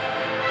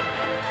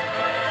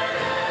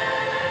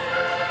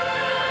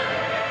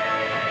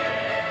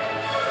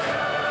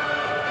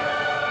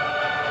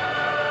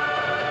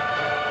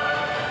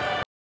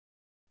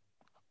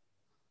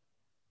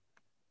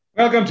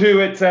Welcome to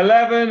It's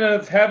 11 and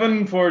It's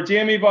Heaven for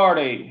Jamie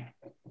Vardy,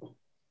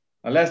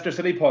 a Leicester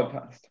City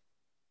podcast.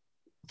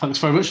 Thanks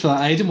very much for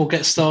that, Aidan. We'll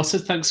get started.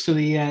 Thanks for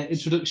the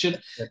introduction.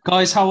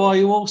 Guys, how are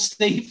you all?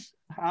 Steve,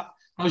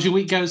 how's your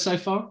week going so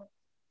far?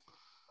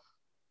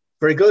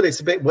 Very good.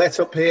 It's a bit wet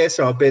up here,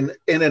 so I've been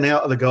in and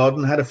out of the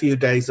garden, had a few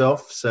days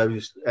off, so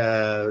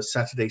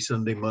Saturday,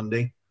 Sunday,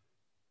 Monday.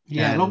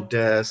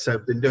 Yeah, so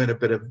I've been doing a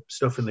bit of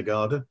stuff in the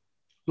garden.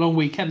 Long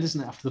weekend, isn't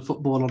it, after the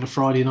football on a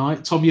Friday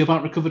night? Tom, you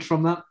about recovered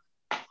from that?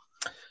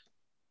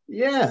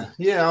 Yeah,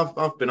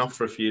 I've been off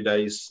for a few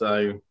days,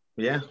 so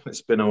yeah,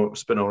 it's been all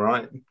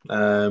right.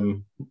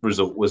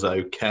 Result was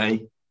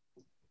okay,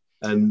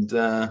 and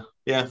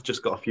I've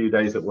just got a few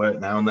days at work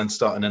now, and then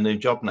starting a new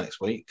job next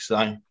week.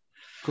 So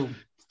cool,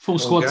 full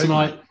squad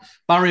tonight.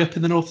 Barry up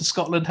in the north of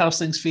Scotland. How's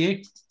things for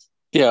you?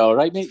 Yeah, all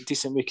right, mate.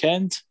 Decent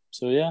weekend.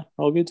 So yeah,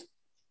 all good.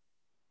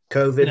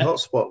 COVID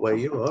hotspot where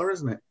you are,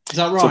 isn't it? Is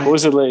that right?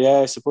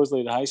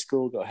 Supposedly the high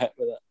school got hit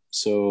with it.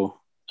 So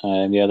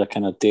they're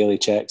kind of daily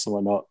checks and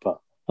whatnot, but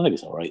I think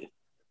it's all right.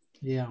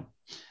 Yeah.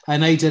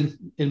 And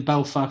Aidan in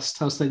Belfast,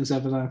 how's things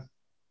over there?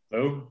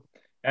 No,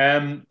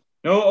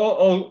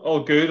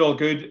 all good.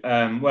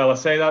 Well, I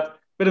say that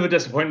bit of a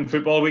disappointing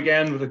football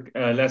weekend with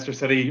Leicester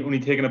City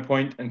only taking a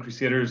point and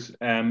Crusaders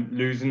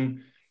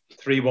losing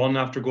 3-1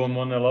 after going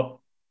 1-0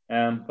 up.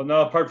 But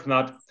no, apart from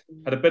that,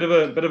 had a bit of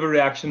a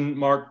reaction,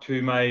 Mark,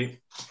 to my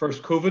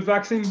first COVID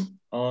vaccine.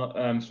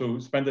 So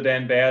spent the day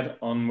in bed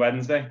on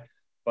Wednesday,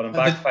 but I'm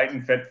back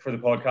fighting fit for the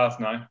podcast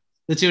now.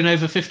 They're doing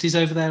over 50s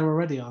over there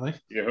already, are they?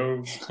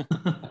 Yo.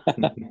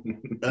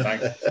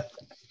 Thanks.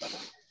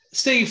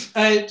 Steve,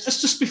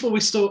 just before we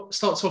start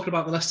talking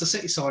about the Leicester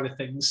City side of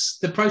things,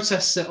 the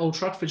protests at Old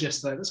Trafford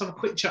yesterday, let's have a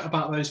quick chat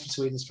about those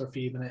between us for a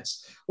few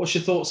minutes. What's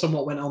your thoughts on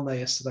what went on there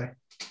yesterday?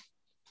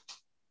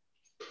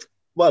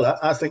 Well,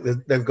 I think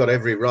that they've got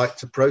every right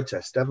to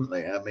protest, haven't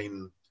they? I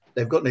mean,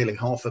 they've got nearly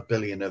 $500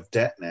 million of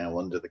debt now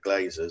under the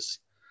Glazers,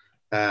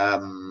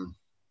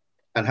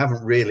 and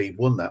haven't really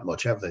won that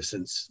much, have they,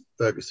 since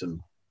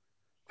Ferguson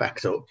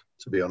backed up,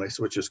 to be honest,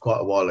 which was quite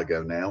a while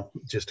ago now,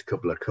 just a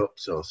couple of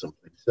cups or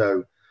something.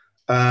 So,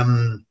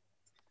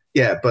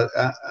 but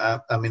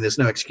I mean, there's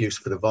no excuse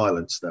for the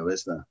violence, though,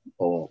 is there,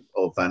 or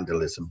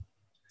vandalism?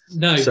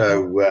 No.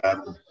 So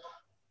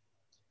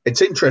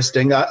it's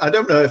interesting. I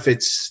don't know if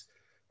it's.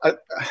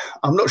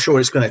 I'm not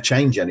sure it's going to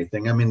change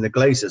anything. I mean, the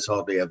Glazers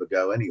hardly ever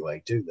go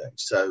anyway, do they?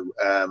 So,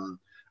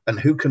 and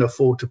who can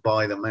afford to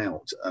buy them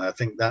out? And I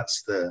think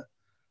that's the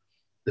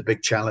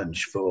big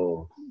challenge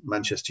for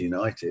Manchester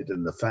United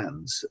and the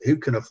fans. Who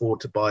can afford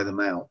to buy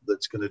them out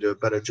that's going to do a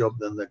better job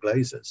than the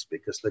Glazers?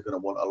 Because they're going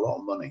to want a lot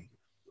of money.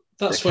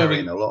 That's they're where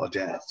carrying a lot of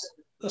debt.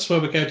 That's where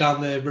we go down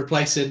there,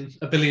 replacing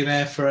a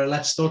billionaire for a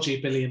less dodgy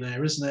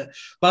billionaire, isn't it?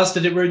 Baz,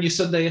 did it ruin your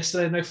Sunday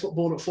yesterday? No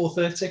football at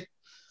 4:30?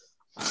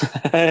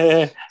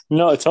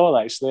 Not at all,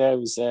 actually. I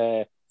was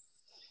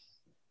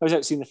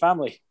out seeing the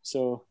family,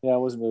 so yeah, I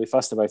wasn't really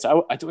fussed about it.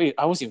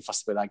 I wasn't even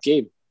fussed about that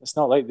game. It's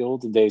not like the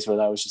olden days where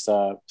that was just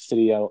a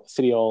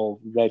 3-all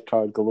red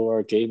card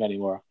galore game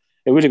anymore.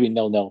 It would have been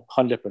 0-0,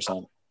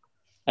 100%.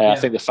 I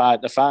think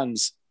the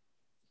fans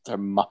are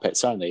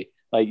muppets, aren't they?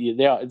 Like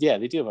they are. Yeah,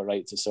 they do have a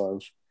right to sort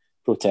of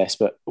protest,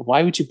 but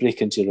why would you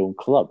break into your own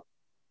club?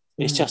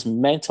 It's just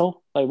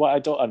mental. Like what? I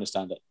don't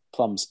understand it.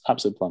 Plums,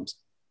 absolute plums.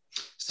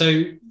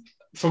 So,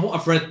 from what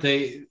I've read,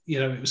 it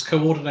was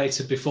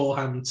coordinated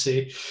beforehand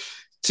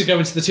to go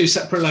into the two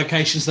separate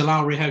locations, the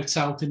Lowry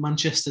Hotel in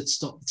Manchester, to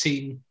stop the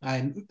team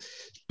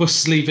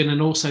buses leaving, and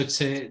also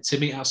to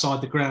meet outside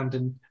the ground.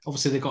 And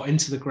obviously, they got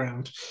into the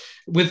ground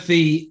with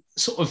the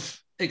sort of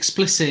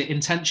explicit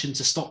intention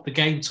to stop the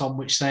game, Tom,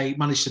 which they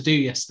managed to do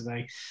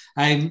yesterday.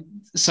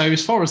 So,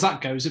 as far as that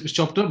goes, it was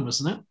job done,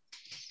 wasn't it?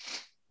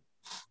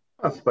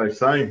 I suppose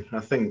so. I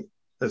think,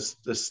 as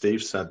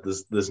Steve said,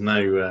 there's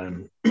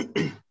no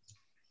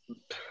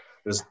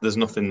there's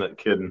nothing that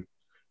can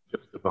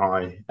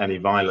justify any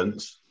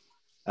violence.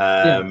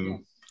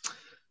 And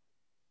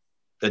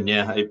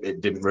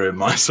it didn't ruin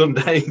my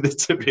Sunday,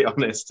 to be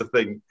honest. I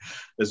think,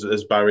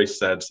 as Barry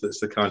said, it's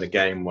the kind of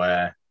game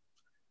where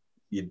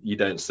you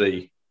don't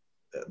see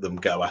them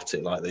go at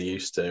it like they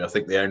used to. I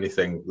think the only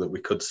thing that we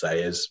could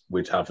say is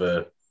we'd have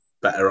a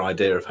better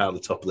idea of how the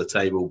top of the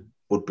table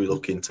would be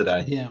looking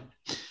today. Yeah.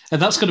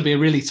 And that's going to be a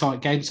really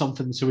tight game, Tom,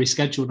 for them to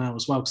reschedule now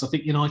as well, because I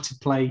think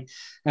United play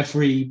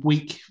every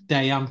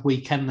weekday and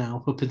weekend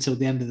now up until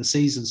the end of the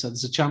season. So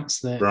there's a chance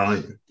that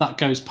that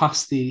goes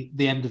past the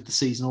end of the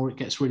season, or it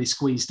gets really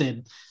squeezed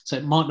in. So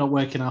it might not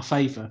work in our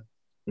favour.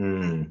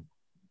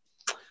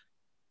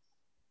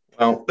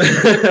 Well,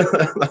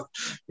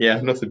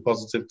 yeah, nothing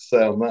positive to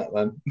say on that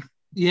then.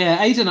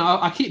 Yeah, Aidan,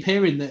 I keep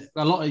hearing that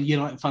a lot of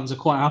United fans are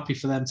quite happy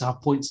for them to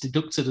have points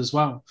deducted as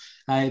well,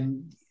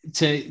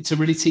 to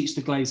really teach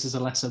the Glazers a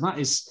lesson. That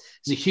is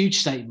a huge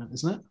statement,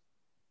 isn't it?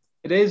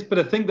 It is, but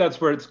I think that's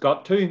where it's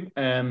got to.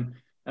 And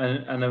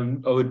I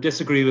would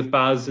disagree with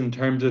Baz in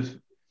terms of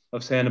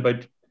saying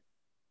about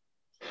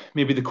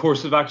maybe the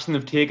course of action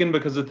they've taken,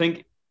 because I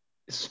think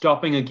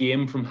stopping a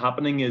game from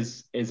happening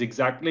is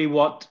exactly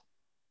what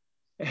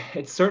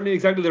it's certainly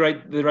exactly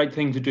the right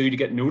thing to do to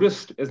get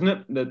noticed, isn't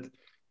it? That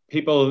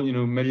people,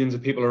 millions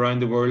of people around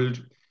the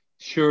world.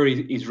 Sure,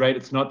 he's right.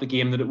 It's not the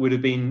game that it would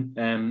have been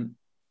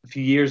a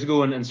few years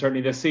ago, and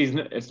certainly this season,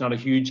 it's not a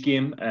huge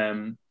game.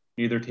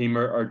 Neither team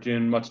are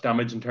doing much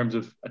damage in terms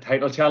of a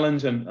title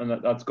challenge, and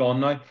that's gone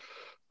now.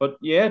 But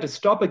yeah, to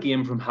stop a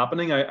game from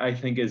happening, I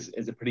think is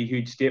a pretty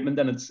huge statement,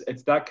 and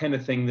it's that kind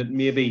of thing that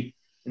maybe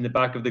in the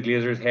back of the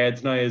Glazers'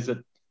 heads now is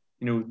that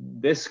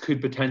this could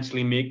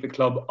potentially make the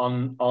club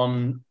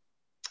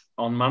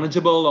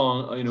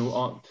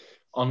unmanageable,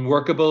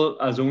 unworkable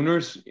as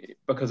owners,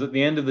 because at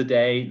the end of the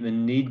day, the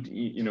need,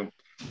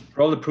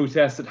 for all the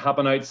protests that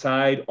happen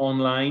outside,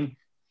 online,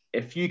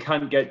 if you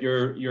can't get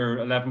your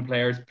 11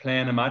 players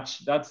playing a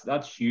match,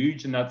 that's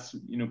huge, and that's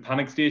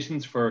panic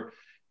stations for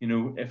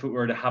if it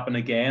were to happen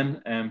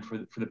again,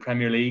 for the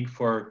Premier League,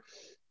 for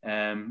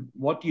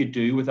what do you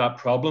do with that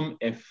problem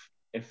if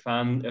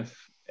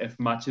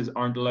matches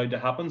aren't allowed to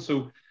happen?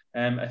 So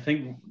I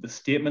think the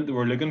statement that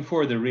we're looking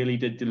for, they really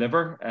did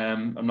deliver.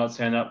 I'm not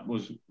saying that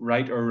was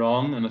right or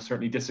wrong, and I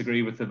certainly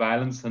disagree with the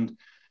violence and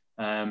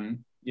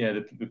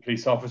the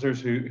police officers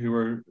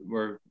who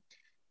were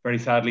very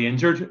sadly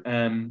injured.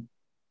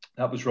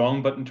 That was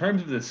wrong. But in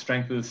terms of the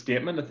strength of the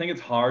statement, I think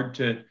it's hard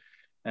to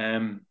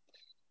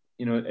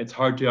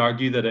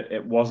argue that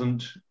it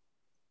wasn't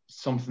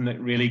something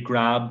that really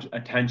grabbed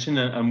attention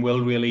and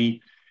will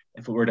really,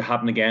 if it were to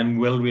happen again,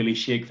 will really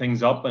shake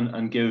things up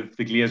and give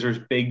the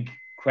Glazers big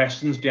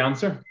questions to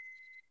answer.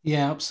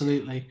 Yeah,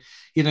 absolutely.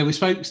 We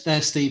spoke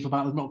there, Steve,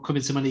 about them not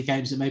coming to many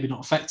games and maybe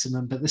not affecting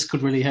them, but this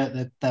could really hurt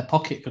their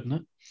pocket, couldn't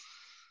it?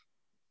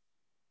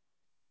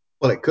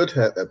 Well, it could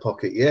hurt their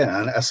pocket,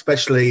 yeah, and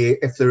especially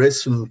if there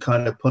is some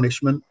kind of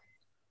punishment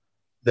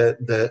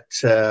that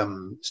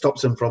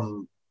stops them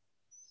from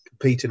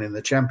competing in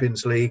the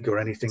Champions League or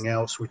anything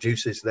else,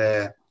 reduces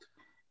their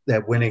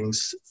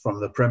winnings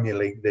from the Premier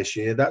League this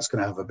year. That's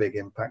going to have a big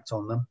impact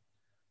on them.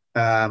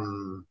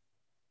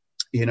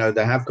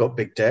 They have got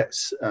big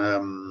debts,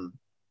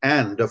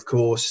 and of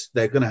course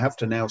they're going to have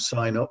to now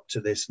sign up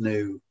to this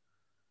new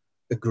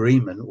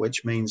agreement,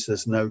 which means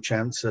there's no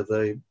chance of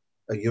a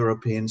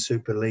European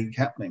Super League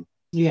happening.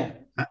 Yeah.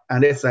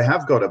 And if they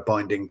have got a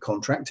binding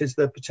contract, is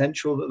there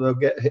potential that they'll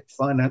get hit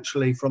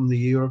financially from the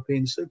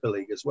European Super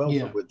League as well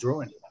for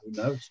withdrawing? Who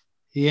knows?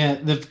 Yeah,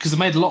 because they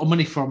made a lot of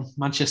money from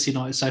Manchester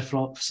United so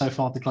far.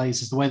 The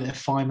Glazers, the way that they've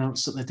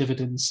financed their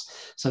dividends.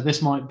 So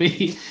this might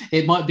be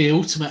the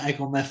ultimate egg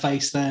on their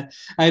face there.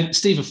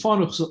 Steve, a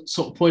final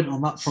sort of point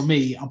on that from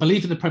me. I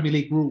believe in the Premier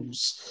League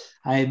rules.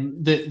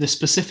 The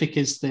specific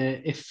is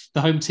that if the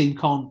home team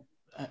can't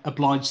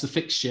oblige the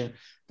fixture,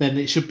 then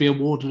it should be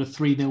awarded a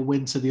 3-0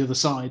 win to the other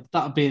side.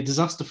 That would be a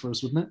disaster for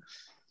us, wouldn't it?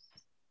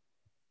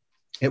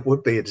 It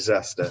would be a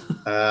disaster.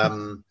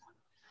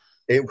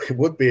 It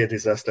would be a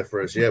disaster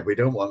for us. Yeah, we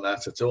don't want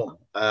that at all.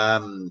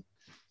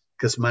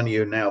 Because Man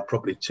U now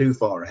probably too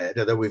far ahead,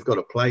 although we've got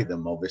to play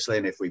them, obviously.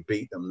 And if we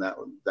beat them, that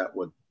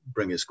would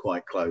bring us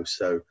quite close.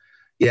 So,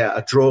 yeah,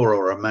 a draw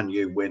or a Man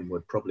U win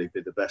would probably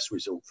be the best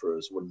result for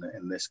us, wouldn't it,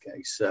 in this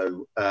case?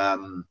 So, I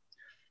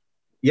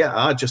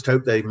just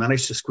hope they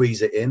manage to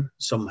squeeze it in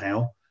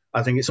somehow.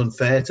 I think it's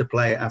unfair to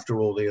play it after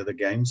all the other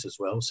games as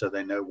well, so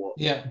they know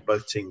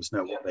both teams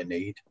know what they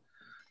need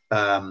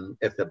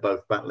if they're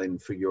both battling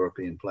for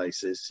European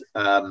places.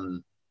 I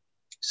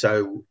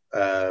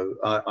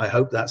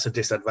hope that's a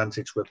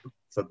disadvantage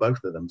for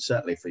both of them.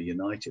 Certainly for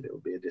United, it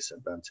would be a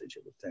disadvantage,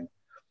 I would think.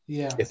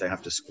 Yeah, if they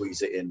have to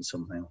squeeze it in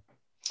somehow.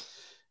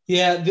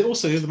 Yeah,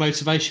 the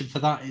motivation for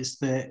that is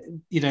that,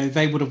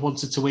 they would have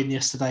wanted to win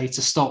yesterday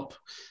to stop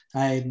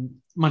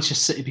Manchester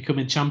City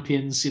becoming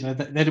champions. They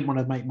didn't want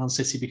to make Man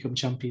City become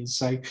champions.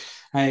 So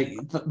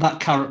that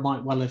carrot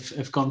might well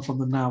have gone from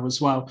them now as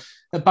well.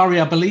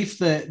 Barry, I believe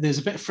that there's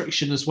a bit of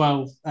friction as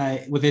well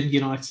within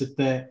United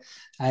that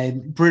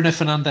Bruno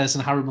Fernandes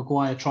and Harry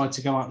Maguire tried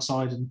to go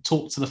outside and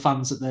talk to the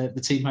fans at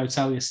the team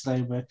hotel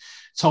yesterday and were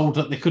told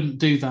that they couldn't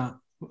do that.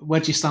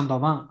 Where do you stand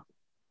on that?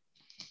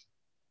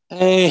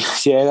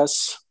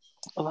 That's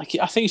I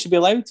think you should be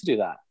allowed to do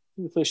that.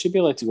 The players should be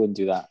allowed to go and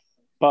do that.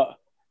 But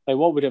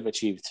what would have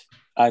achieved?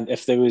 And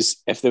if there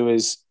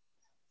was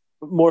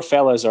more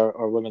fellas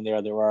or women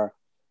there that were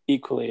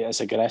equally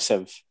as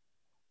aggressive,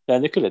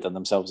 then they could have done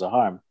themselves a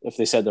harm if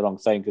they said the wrong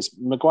thing. Because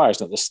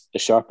Maguire's not the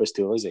sharpest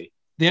tool, is he?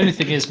 The only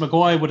thing is,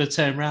 Maguire would have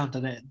turned around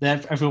and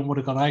everyone would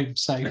have gone home.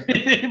 So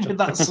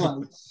that's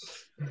like.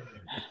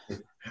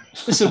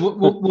 Listen,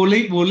 we'll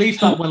leave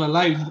that well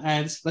alone.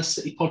 It's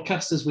Leicester City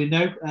podcast, as we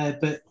know,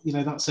 but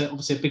that's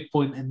obviously a big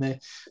point in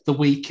the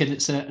week, and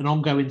it's an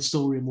ongoing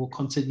story, and we'll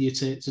continue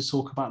to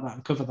talk about that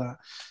and cover that.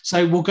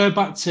 So we'll go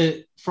back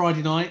to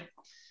Friday night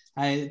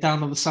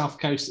down on the south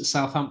coast at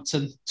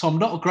Southampton. Tom,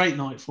 not a great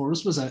night for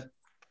us, was it?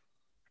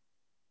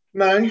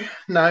 No,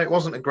 it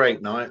wasn't a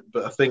great night,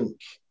 but I think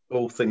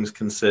all things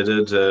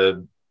considered,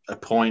 a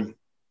point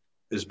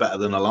is better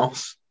than a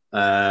loss.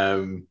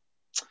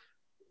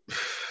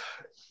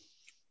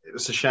 It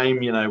was a shame,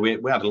 we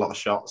had a lot of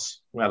shots.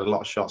 We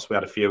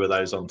had a few of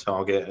those on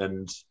target,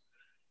 and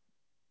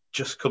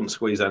just couldn't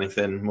squeeze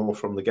anything more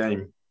from the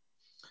game.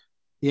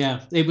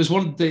 Yeah, it was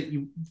one that.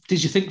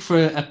 Did you think for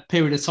a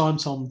period of time,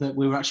 Tom, that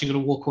we were actually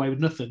going to walk away with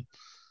nothing?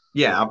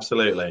 Yeah,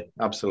 absolutely.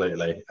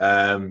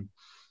 I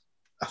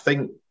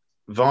think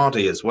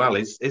Vardy as well.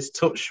 His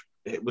touch,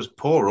 it was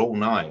poor all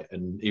night,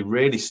 and he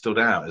really stood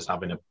out as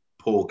having a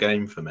poor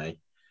game for me.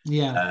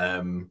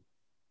 Yeah.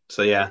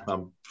 So yeah,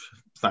 I'm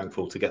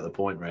thankful to get the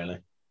point, really.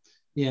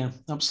 Yeah,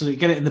 absolutely.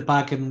 Get it in the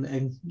bag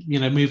and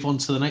move on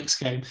to the next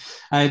game.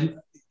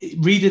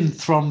 Reading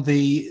from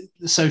the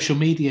social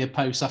media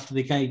posts after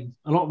the game,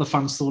 a lot of the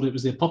fans thought it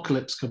was the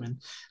apocalypse coming,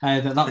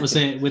 that was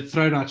it. We'd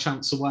thrown our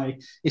chance away.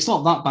 It's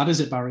not that bad, is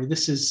it, Barry?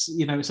 This is,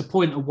 it's a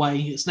point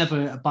away. It's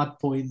never a bad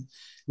point.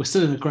 We're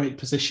still in a great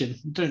position.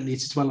 We don't need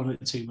to dwell on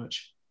it too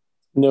much.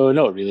 No,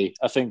 not really.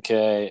 I think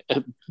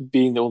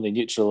being the only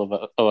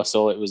neutral of us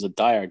all, it was a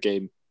dire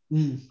game.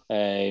 And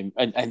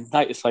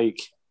that is like,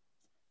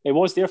 it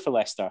was there for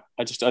Leicester.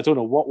 I don't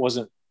know what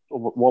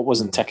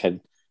wasn't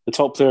ticking. The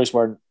top players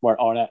weren't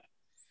on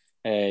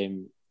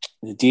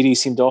it. Deary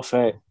seemed off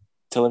it.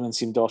 Tillman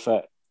seemed off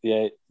it.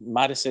 Yeah,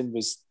 Madison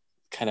was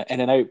kind of in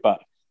and out,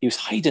 but he was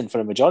hiding for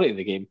a majority of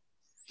the game.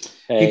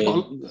 He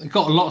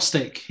got a lot of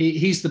stick.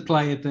 He's the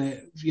player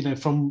that,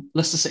 from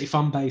Leicester City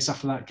fan base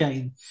after that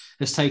game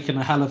has taken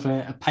a hell of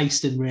a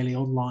pasting really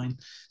online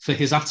for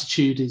his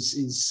attitude,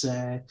 his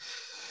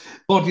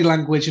body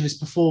language and his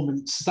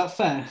performance. Is that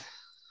fair?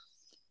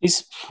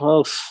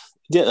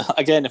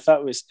 Again, if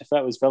that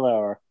was Villa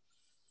or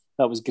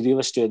that was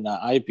Grealish doing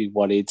that, I'd be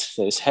worried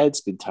that his head's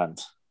been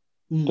turned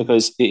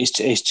because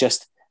it's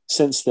just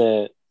since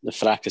the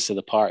fracas of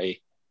the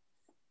party,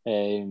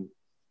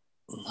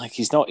 like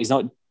he's not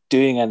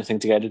doing anything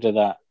to get rid of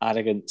that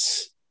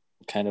arrogance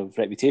kind of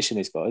reputation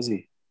he's got, is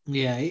he?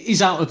 Yeah,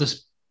 he's out of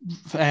this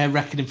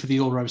reckoning for the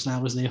Euros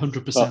now, isn't he?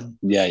 100%.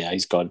 Yeah,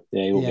 he's gone.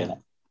 Yeah, he won't be in it.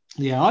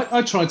 Yeah,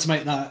 I tried to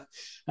make that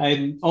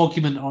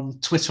argument on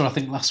Twitter, I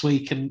think, last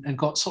week and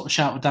got sort of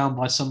shouted down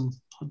by some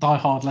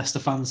diehard Leicester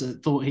fans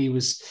that thought he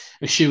was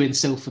a shoe-in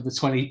still for the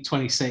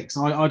 2026.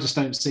 I just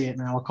don't see it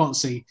now. I can't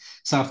see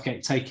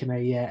Southgate taking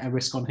a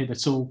risk on him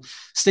at all.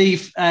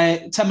 Steve,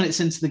 10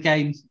 minutes into the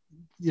game,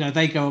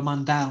 they go a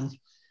man down.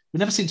 We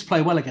never seem to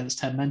play well against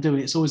 10 men, do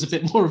we? It's always a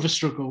bit more of a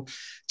struggle.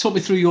 Talk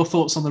me through your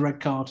thoughts on the red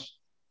card.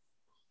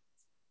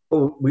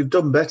 Well, we've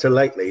done better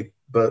lately,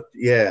 but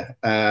yeah,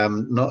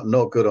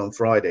 not good on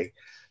Friday.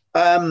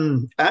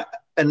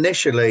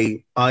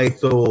 Initially, I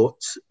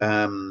thought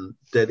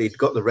that he'd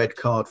got the red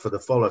card for the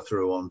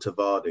follow-through on to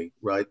Vardy,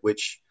 right?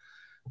 Which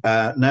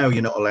now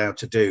you're not allowed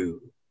to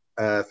do.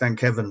 Thank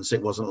heavens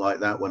it wasn't like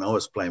that when I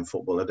was playing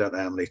football. I don't know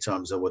how many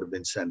times I would have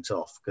been sent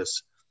off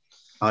because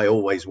I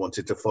always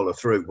wanted to follow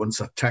through once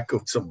I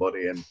tackled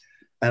somebody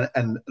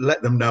and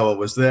let them know I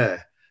was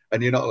there.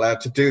 And you're not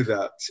allowed to do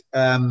that.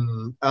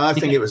 I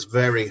think it was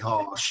very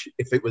harsh.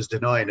 If it was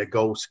denying a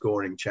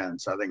goal-scoring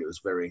chance, I think it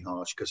was very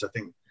harsh because I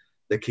think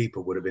the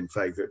keeper would have been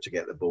favourite to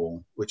get the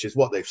ball, which is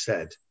what they've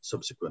said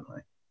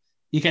subsequently.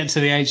 You're getting to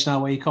the age now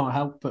where you can't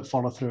help but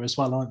follow through as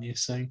well, aren't you?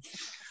 So,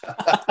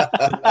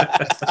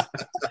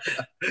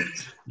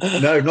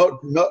 no,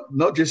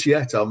 not just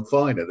yet. I'm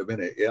fine at the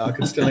minute. Yeah, I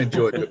can still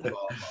enjoy a good bar,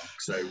 Mark.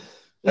 So,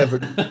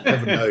 heaven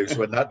knows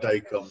when that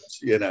day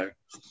comes.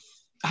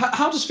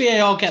 How does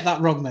VAR get that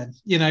wrong then?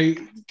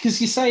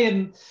 Because you're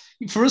saying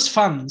for us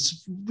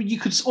fans, you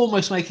could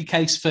almost make a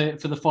case for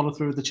the follow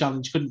through of the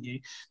challenge, couldn't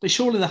you? But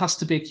surely there has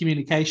to be a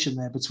communication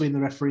there between the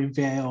referee and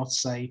VAR to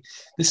say,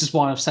 this is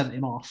why I've sent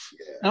him off.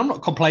 Yeah. And I'm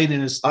not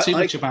complaining too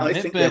much about it.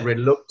 I think they're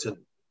reluctant.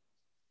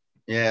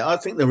 Yeah, I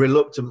think they're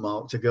reluctant,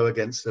 Mark, to go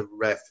against the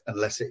ref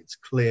unless it's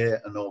clear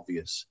and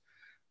obvious.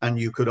 And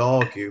you could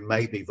argue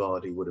maybe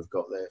Vardy would have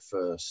got there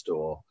first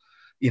or,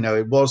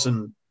 it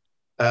wasn't.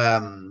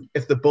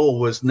 If the ball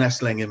was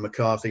nestling in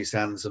McCarthy's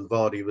hands and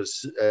Vardy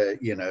was,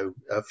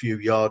 a few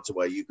yards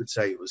away, you could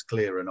say it was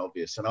clear and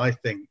obvious. And I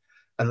think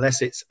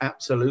unless it's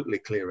absolutely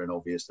clear and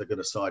obvious, they're going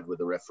to side with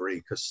the referee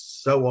because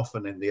so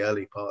often in the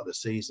early part of the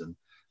season,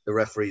 the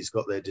referees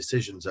got their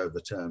decisions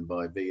overturned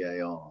by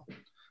VAR.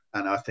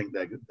 And I think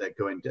they're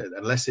going to,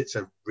 unless it's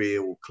a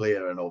real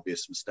clear and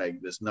obvious mistake,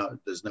 there's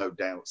no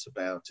doubts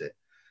about it.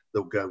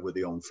 They'll go with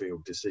the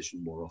on-field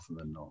decision more often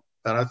than not.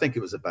 And I think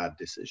it was a bad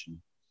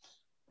decision.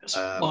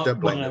 Don't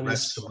blame the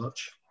refs so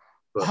much.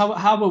 But,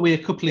 how are we a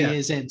couple of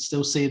years in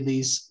still seeing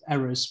these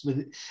errors?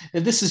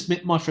 This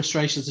is my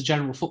frustration as a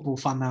general football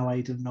fan now,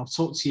 Aidan. And I'll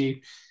talk to you.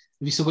 Have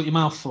you still got your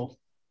mouth full?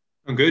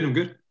 I'm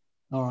good.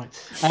 All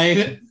right.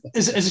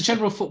 As a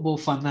general football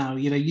fan now,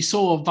 you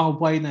saw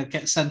Valbuena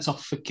get sent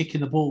off for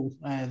kicking the ball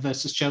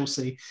versus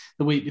Chelsea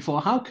the week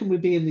before. How can we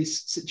be in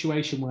this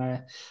situation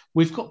where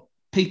we've got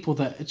people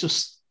that are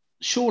just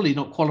surely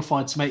not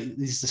qualified to make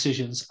these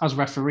decisions as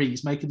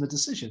referees making the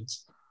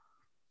decisions?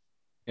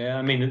 Yeah,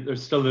 I mean,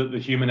 there's still the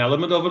human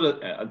element of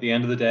it at the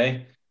end of the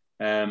day.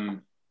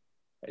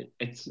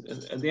 It's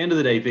at the end of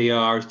the day,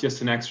 VAR is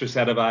just an extra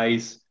set of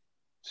eyes.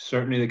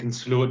 Certainly, they can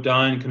slow it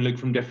down, can look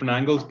from different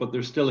angles, but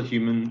there's still a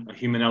human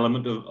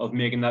element of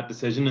making that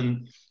decision.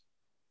 And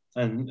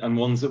and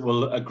ones that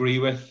we'll agree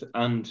with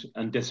and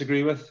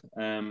disagree with.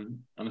 And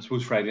I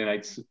suppose Friday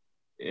nights,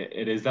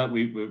 it is that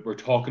we're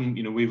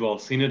talking. We've all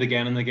seen it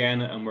again and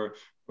again, and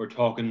we're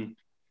talking.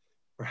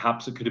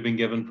 Perhaps it could have been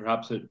given.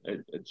 Perhaps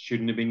it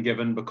shouldn't have been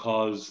given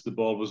because the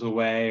ball was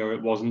away or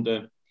it wasn't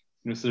a.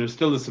 So there's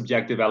still the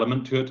subjective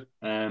element to it.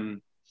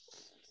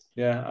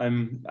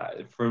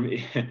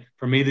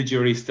 For me the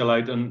jury's still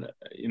out, and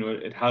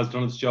it has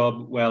done its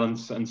job well in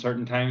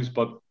certain times,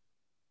 but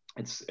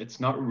it's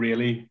not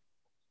really.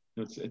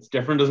 It's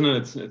different, isn't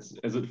it?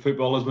 Is it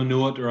football as we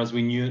know it or as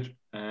we knew it?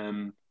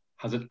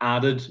 Has it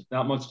added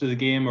that much to the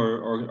game,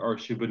 or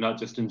should we not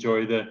just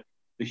enjoy the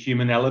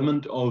human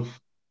element of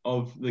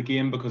the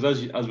game? Because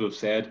as we've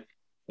said,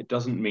 it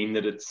doesn't mean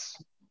that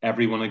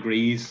everyone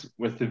agrees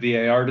with the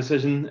VAR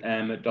decision,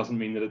 and it doesn't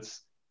mean that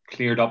it's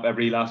cleared up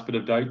every last bit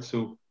of doubt.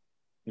 So,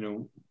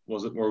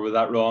 were we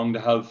that wrong to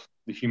have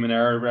the human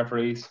error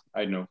referees?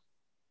 I don't know.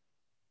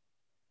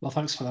 Well,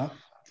 thanks for that.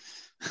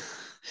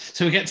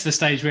 So we get to the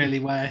stage really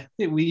where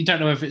we don't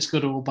know if it's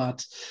good or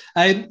bad.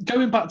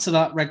 Going back to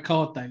that red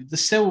card, though,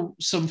 there's still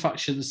some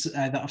factions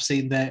that I've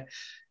seen that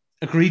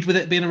agreed with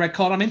it being a red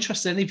card. I'm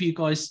interested, any of you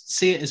guys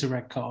see it as a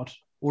red card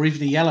or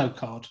even a yellow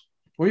card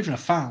or even a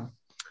foul?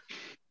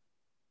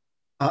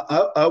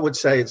 I would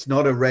say it's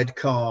not a red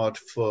card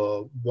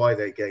for why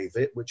they gave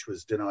it, which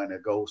was denying a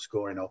goal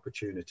scoring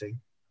opportunity,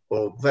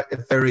 or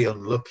very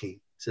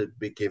unlucky to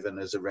be given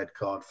as a red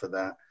card for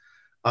that.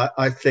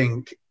 I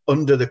think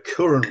under the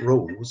current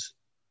rules,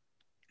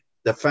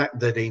 the fact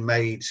that he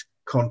made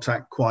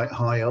contact quite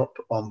high up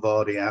on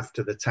Vardy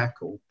after the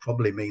tackle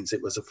probably means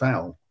it was a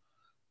foul.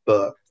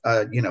 But,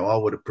 I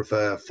would have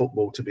preferred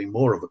football to be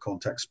more of a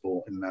contact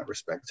sport in that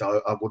respect.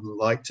 I wouldn't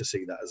like to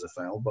see that as a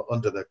foul, but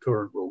under the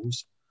current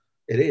rules,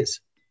 it is.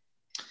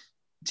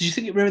 Did you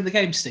think it ruined the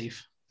game,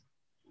 Steve?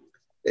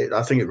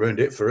 I think it ruined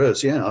it for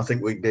us, yeah. I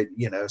think we did,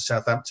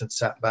 Southampton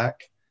sat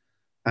back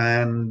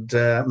and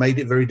made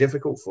it very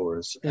difficult for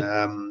us.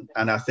 Yeah.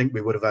 And I think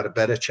we would have had a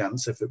better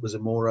chance if it was a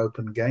more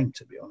open game,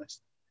 to be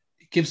honest.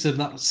 It gives them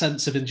that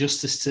sense of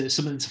injustice, to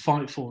something to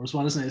fight for as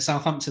well, isn't it?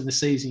 Southampton this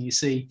season, you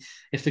see,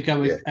 if they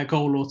go a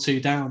goal or two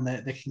down,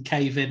 they can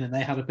cave in, and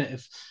they had a bit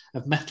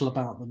of metal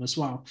about them as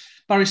well.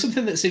 Barry,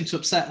 something that seemed to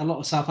upset a lot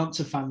of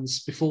Southampton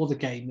fans before the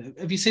game,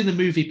 have you seen the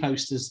movie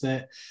posters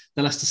that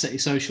the Leicester City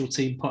social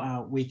team put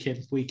out week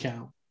in, week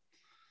out?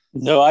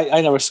 No,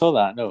 I never saw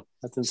that. No,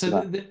 I didn't see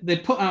that. They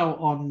put out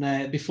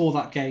on before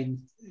that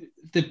game.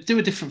 They do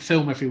a different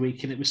film every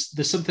week, and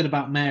there's something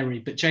about Mary,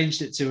 but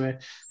changed it to a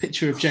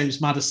picture of James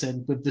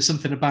Maddison with there's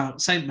something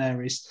about St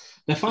Mary's.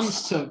 The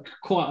fans took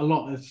quite a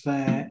lot of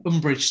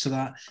umbrage to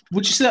that.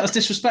 Would you see that as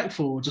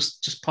disrespectful, or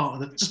just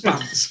part of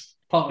bants,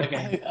 part of the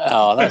game?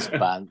 Oh, that's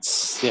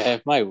bants. Yeah,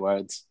 my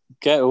words.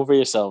 Get over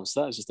yourselves.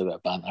 That's just a bit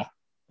of banter.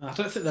 I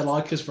don't think they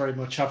like us very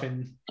much,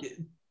 having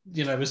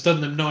it's done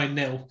them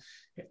 9-0.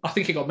 I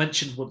think it got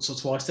mentioned once or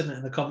twice, didn't it,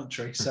 in the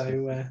commentary?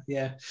 So,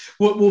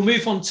 we'll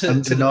move on to...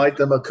 And denied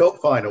them a cup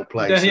final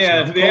place.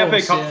 Yeah, the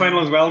FA Cup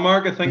final as well,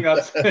 Mark. I think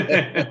that's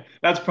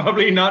that's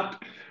probably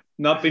not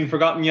been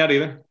forgotten yet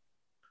either.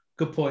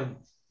 Good point,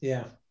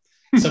 yeah.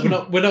 So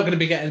we're not going to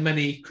be getting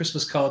many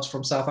Christmas cards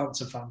from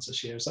Southampton fans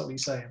this year. Is that what you're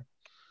saying?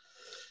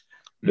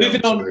 No,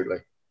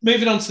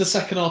 Moving on to the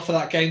second half of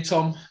that game,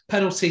 Tom.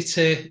 Penalty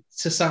to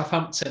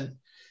Southampton.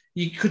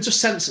 You could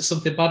just sense that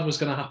something bad was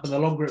going to happen the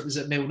longer it was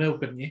at 0-0,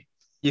 couldn't you?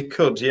 You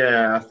could,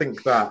 yeah. I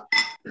think that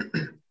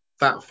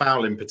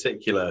foul in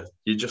particular,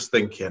 you're just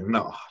thinking,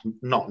 no,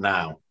 not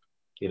now,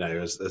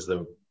 as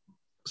they're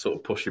sort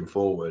of pushing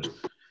forward.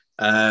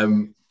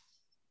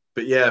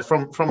 But yeah,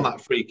 from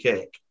that free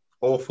kick,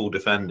 awful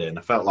defending.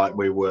 I felt like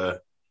we were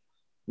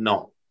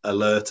not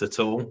alert at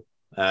all.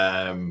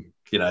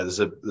 There's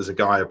a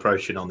guy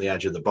approaching on the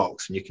edge of the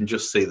box, and you can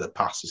just see the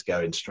pass is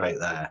going straight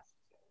there.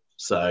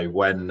 So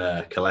when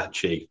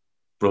Kelechi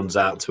runs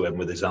out to him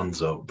with his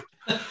hands up,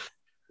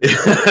 you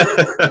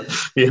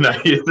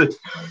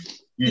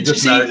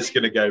just know it's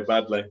going to go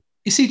badly.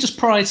 You see, just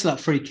prior to that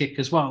free kick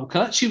as well,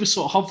 Kelechi was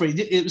sort of hovering.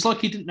 It was like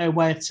he didn't know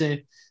where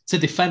to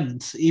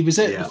defend. He was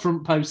at the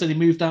front post, and he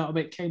moved out a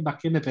bit, came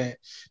back in a bit.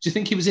 Do you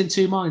think he was in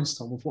two minds,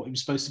 Tom, of what he was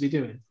supposed to be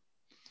doing?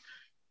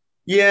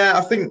 Yeah,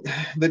 I think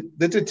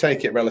they did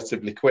take it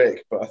relatively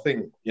quick, but I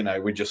think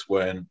we just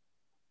weren't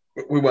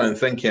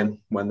thinking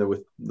when they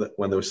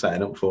were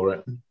setting up for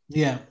it.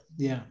 Yeah.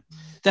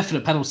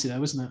 Definite penalty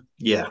though, isn't it?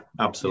 Yeah,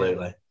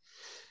 absolutely.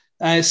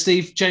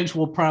 Steve, James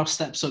Ward-Prowse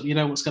steps up. You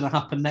know what's going to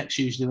happen next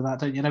usually with that,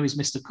 don't you? He's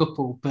missed a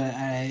couple, but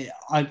I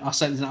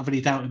certainly didn't have any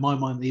doubt in my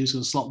mind that he was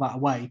going to slot that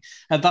away.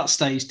 At that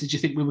stage, did you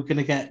think we were going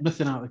to get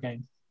nothing out of the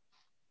game?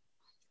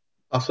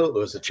 I thought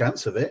there was a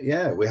chance of it,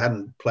 yeah. We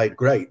hadn't played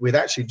great. We'd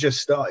actually just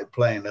started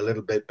playing a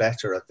little bit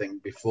better, I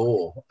think,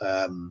 before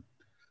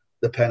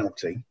the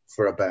penalty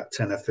for about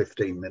 10 or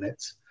 15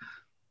 minutes.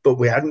 But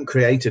we hadn't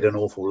created an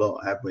awful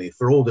lot, had we?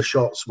 For all the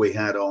shots we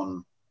had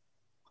on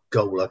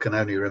goal, I can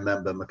only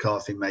remember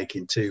McCarthy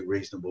making 2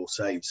 reasonable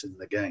saves in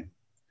the game.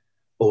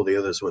 All the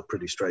others were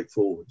pretty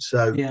straightforward.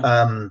 So,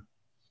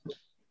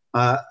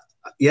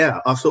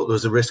 I thought there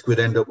was a risk we'd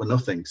end up with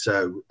nothing.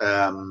 So,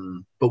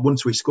 but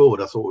once we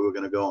scored, I thought we were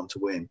going to go on to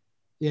win.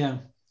 Yeah.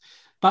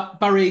 But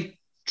Barry,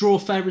 draw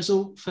fair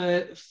result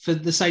for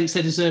the Saints.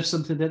 They deserve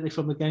something, don't they,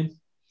 from the game?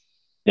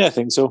 Yeah, I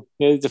think so.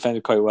 Yeah, they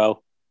defended quite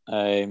well.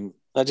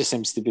 That just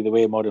seems to be the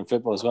way of modern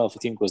football as well. If a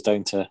team goes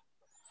down to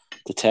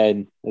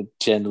 10, it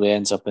generally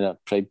ends up in a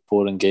pretty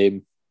boring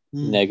game,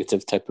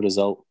 negative type of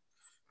result.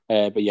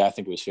 But yeah, I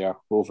think it was fair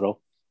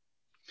overall.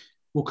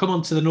 We'll come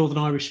on to the Northern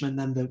Irishman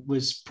then. That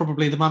was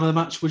probably the man of the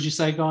match, would you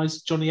say,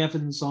 guys? Johnny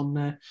Evans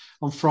on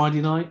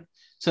Friday night.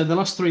 So the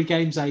last 3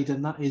 games,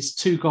 Aidan, that is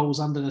 2 goals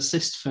and an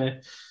assist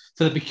for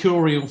the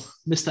mercurial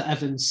Mr.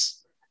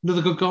 Evans.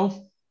 Another good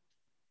goal.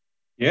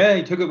 Yeah,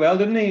 he took it well,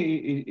 didn't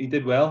he? He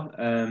did well.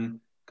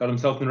 Got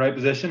himself in the right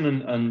position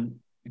and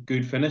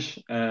good finish.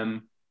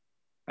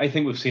 I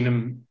think we've seen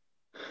him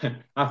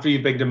after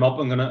you bigged him up.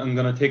 I'm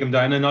gonna take him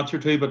down a notch or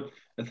two, but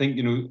I think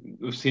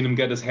we've seen him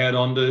get his head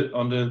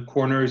onto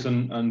corners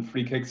and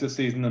free kicks this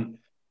season, and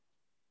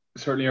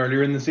certainly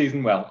earlier in the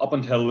season. Well, up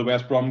until the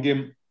West Brom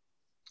game,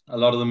 a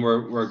lot of them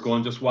were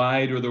going just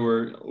wide or they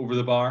were over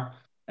the bar.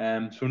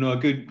 So no, a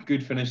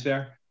good finish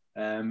there.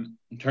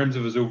 In terms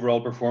of his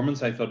overall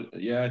performance, I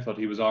thought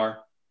he was our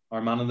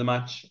man of the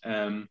match.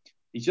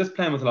 He's just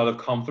playing with a lot of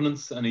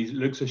confidence and he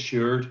looks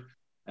assured.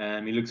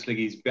 He looks like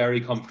he's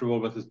very comfortable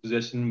with his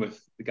position,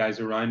 with the guys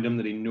around him,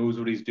 that he knows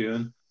what he's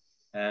doing.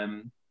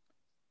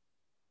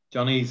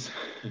 Johnny's,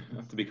 I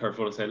have to be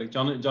careful to say, like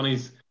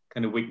Johnny's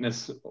kind of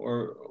weakness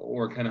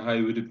or kind of how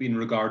he would have been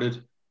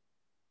regarded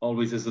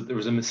always is that there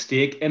was a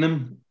mistake in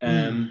him.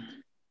 And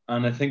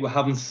I think we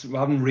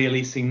haven't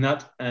really seen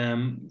that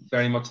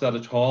very much that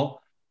at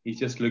all. He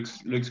just looks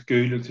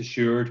good, looks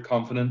assured,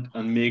 confident,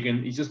 and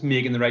he's just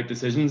making the right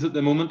decisions at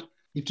the moment.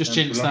 You've just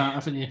jinxed that,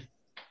 haven't you?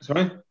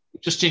 Sorry?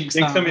 You've just jinxed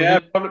that. Him, yeah,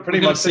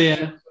 pretty much. See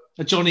a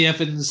Johnny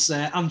Evans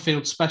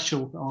Anfield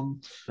special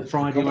on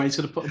Friday where he's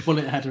going to put a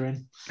bullet header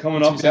in.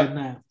 Coming up,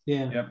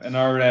 yeah. In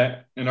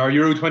our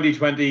Euro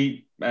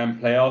 2020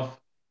 playoff,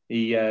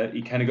 he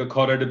kind of got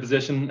caught out of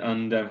position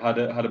and had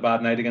a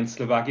bad night against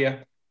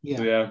Slovakia.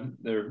 Yeah.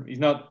 So he's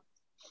not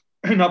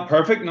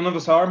perfect. None of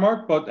us are,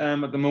 Mark, but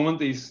at the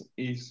moment he's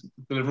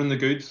delivering the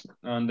goods,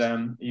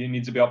 and he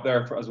needs to be up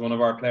there as one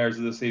of our players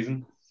of the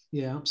season.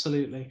 Yeah,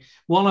 absolutely.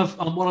 While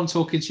I'm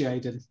talking to you,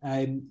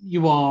 Aidan,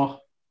 you are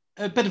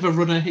a bit of a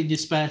runner in your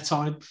spare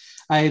time,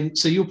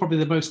 so you're probably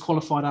the most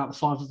qualified out of the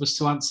 5 of us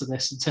to answer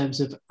this in terms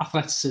of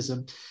athleticism.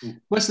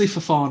 Wesley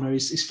Fofana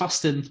is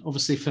fasting,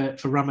 obviously, for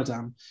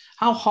Ramadan.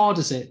 How hard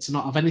is it to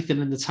not have anything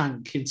in the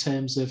tank in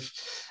terms of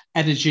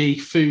energy,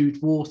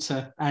 food,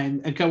 water,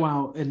 and go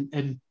out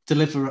and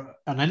deliver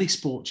on any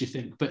sport, do you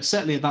think? But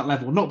certainly at that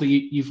level, not that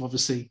you've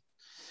obviously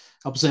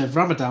observed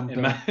Ramadan.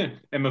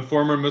 In my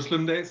former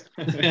Muslim days.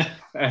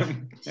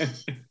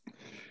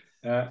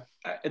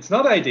 It's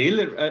not ideal.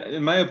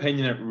 In my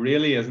opinion, it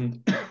really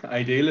isn't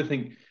ideal. I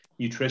think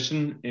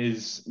nutrition and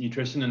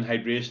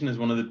hydration is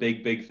one of the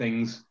big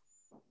things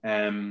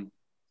in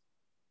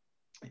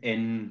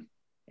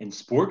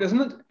sport, isn't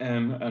it?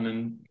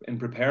 And in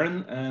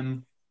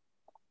preparing.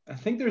 I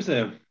think there's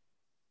as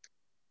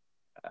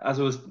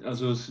I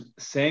was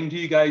saying to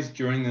you guys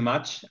during the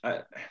match,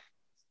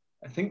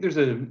 I think there's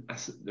a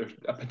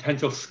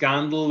potential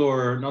scandal,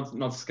 or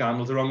not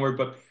scandal is the wrong word,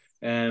 but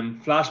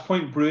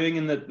flashpoint brewing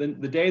in that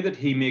the day that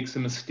he makes a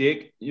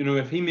mistake,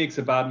 if he makes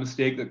a bad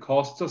mistake that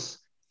costs us,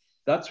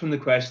 that's when the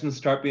questions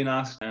start being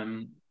asked.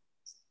 And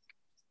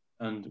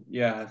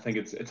yeah, I think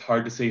it's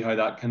hard to see how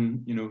that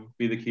can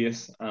be the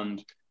case.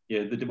 And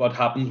yeah, what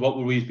happens? What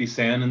will we be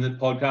saying in the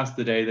podcast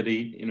the day that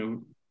he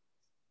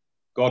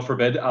God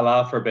forbid,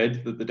 Allah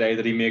forbid, that the day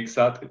that he makes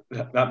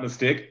that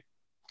mistake?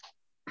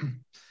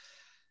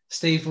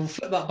 Steve, we'll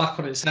flip that back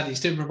on its head. He's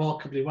doing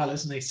remarkably well,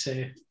 isn't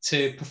he,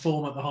 to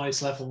perform at the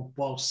highest level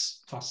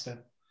whilst fasting?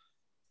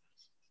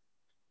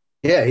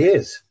 Yeah, he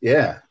is.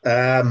 Yeah.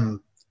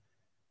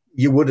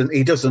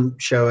 He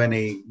doesn't show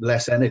any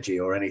less energy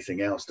or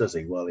anything else, does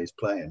he, while he's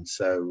playing?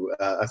 So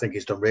I think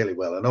he's done really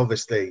well. And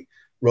obviously,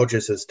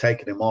 Rodgers has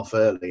taken him off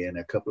early in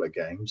a couple of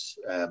games,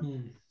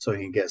 so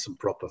he can get some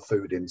proper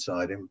food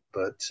inside him.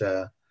 But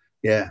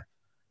yeah,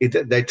 he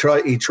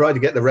tried to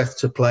get the ref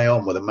to play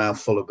on with a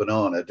mouthful of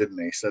banana,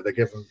 didn't he? So they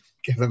give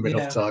him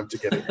enough time to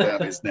get it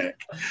down his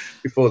neck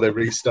before they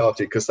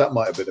restarted, because that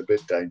might have been a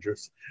bit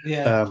dangerous.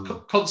 Yeah,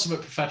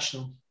 consummate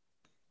professional.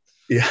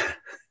 Yeah.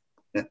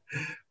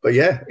 But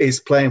yeah, he's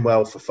playing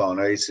well for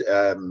Fofana. He's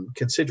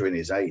considering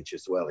his age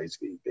as well. He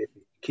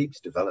keeps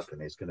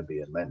developing. He's going to be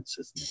immense,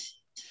 isn't he?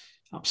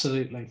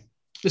 Absolutely.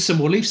 Listen,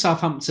 we'll leave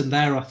Southampton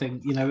there, I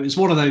think. It was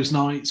one of those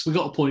nights. We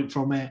got a point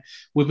from it.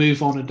 We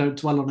move on and don't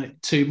dwell on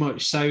it too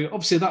much. So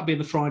obviously that being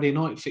the Friday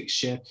night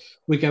fixture,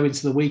 we go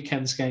into the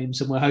weekend's games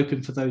and we're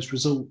hoping for those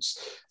results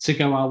to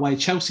go our way.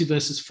 Chelsea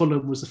versus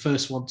Fulham was the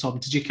first one, Tom.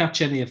 Did you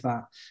catch any of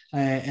that?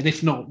 And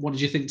if not, what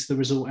did you think to the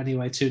result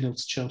anyway? 2-0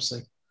 to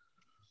Chelsea.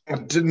 I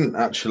didn't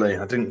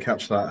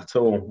catch that at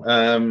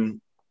all.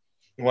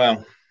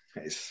 Well,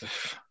 it's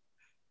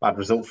bad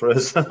result for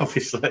us,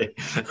 obviously.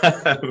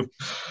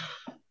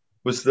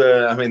 Was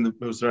there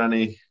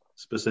any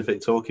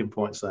specific talking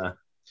points there?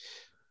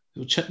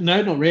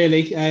 No, not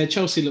really.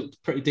 Chelsea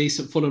looked pretty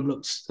decent. Fulham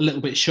looked a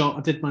little bit short.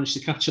 I did manage to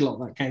catch a lot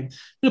of that game. I'm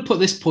going to put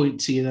this point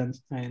to you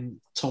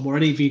then, Tom, or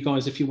any of you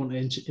guys, if you want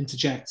to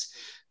interject.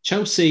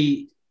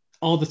 Chelsea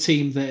are the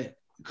team that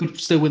could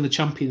still win the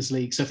Champions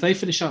League. So if they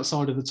finish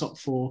outside of the top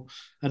four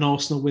and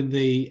Arsenal win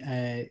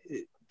the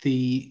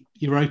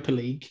Europa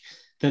League,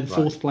 then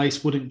fourth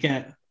place wouldn't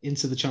get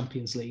into the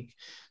Champions League.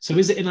 So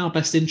is it in our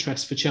best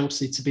interest for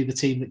Chelsea to be the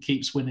team that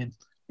keeps winning,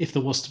 if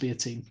there was to be a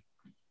team?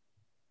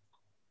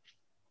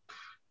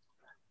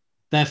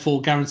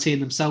 Therefore guaranteeing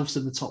themselves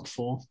in the top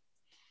four.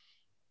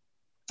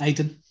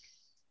 Aidan?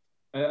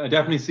 I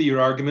definitely see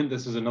your argument.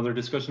 This is another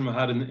discussion we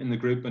had in the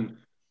group, and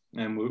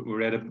we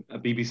read a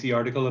BBC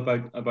article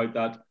about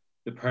that,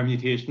 the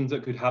permutations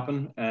that could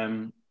happen.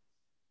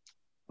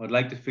 I'd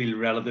like to feel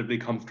relatively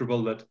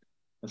comfortable that,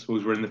 I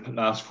suppose, we're in the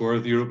last four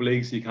of the Europa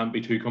League, so you can't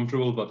be too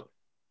comfortable, but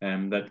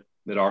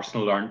that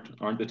Arsenal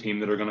aren't the team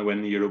that are going to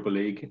win the Europa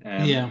League.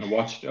 I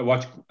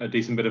watched a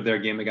decent bit of their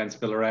game against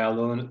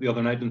Villarreal the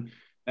other night,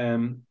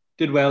 and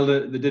they did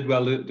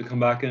well to come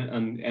back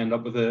and end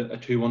up with a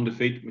 2-1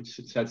 defeat, which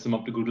sets them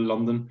up to go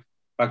to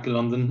back to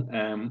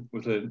London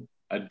with a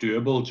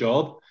doable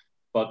job.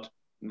 But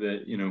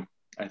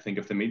I think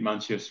if they meet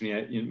Manchester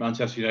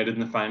United in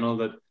the final,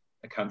 that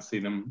I can't see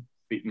them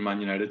beating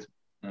Man United.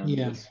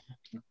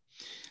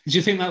 Do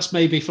you think that's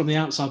maybe from the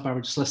outside,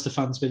 Barry, just Leicester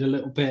fans being a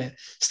little bit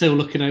still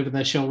looking over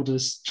their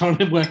shoulders, trying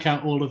to work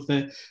out all of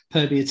the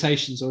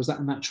permutations, or is that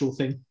a natural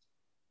thing?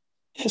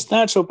 It's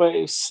natural, but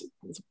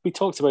we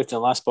talked about it in the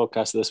last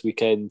podcast this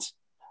weekend.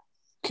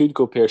 Could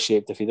go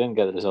pear-shaped if you didn't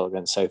get the result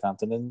against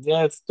Southampton. And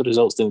yeah, the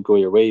results didn't go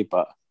your way,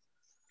 but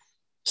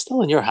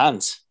still in your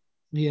hands.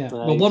 Yeah.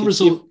 Well, one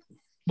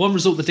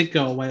result that did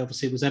go away,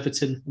 obviously, was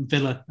Everton and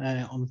Villa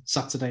on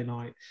Saturday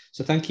night.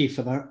 So thank you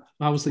for that.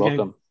 How was the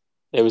game?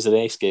 It was an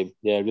ace game.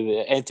 Yeah,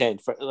 really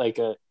end-to-end.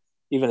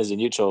 Even as a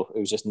neutral, it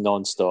was just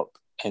non-stop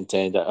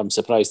end-to-end. I'm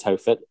surprised how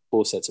fit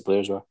both sets of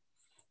players were.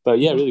 But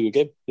yeah, really good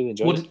game. Really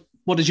enjoyed it.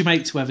 What did you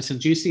make to Everton?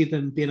 Do you see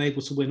them being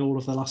able to win all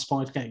of the last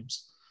 5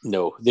 games?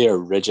 No, they are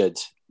rigid.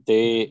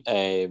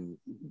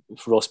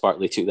 Ross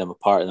Barkley took them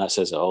apart, and that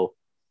says it all.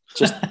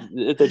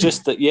 They're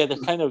just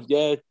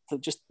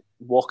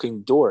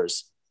walking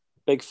doors.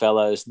 Big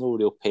fellas, no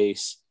real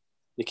pace.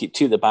 They keep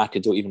 2 at the back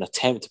and don't even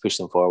attempt to push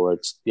them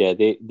forwards. Yeah,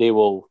 they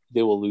will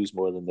lose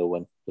more than they'll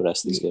win the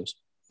rest of these games.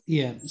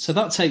 Yeah, so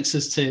that takes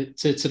us to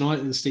tonight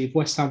then, Steve.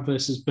 West Ham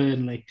versus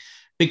Burnley.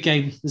 Big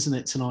game, isn't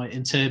it, tonight,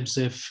 in terms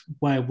of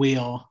where we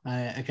are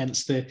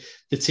against the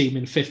team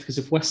in 5th? Because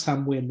if West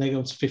Ham win, they go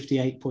on to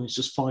 58 points,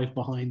 just 5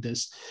 behind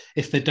us.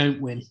 If they don't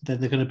win, then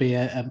they're going to be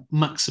a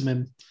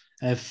maximum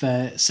of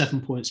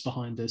 7 points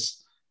behind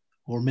us,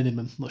 or a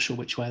minimum. Not sure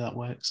which way that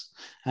works.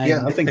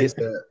 I think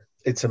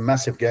it's a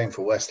massive game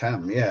for West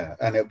Ham,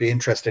 and it'll be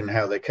interesting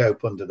how they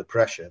cope under the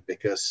pressure,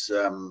 because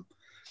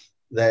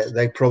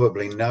they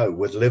probably know,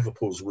 with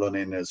Liverpool's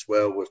running as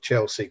well, with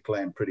Chelsea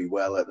playing pretty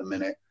well at the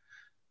minute,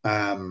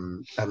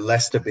 and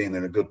Leicester being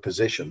in a good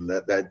position,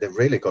 that they've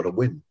really got to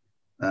win.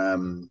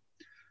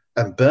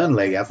 And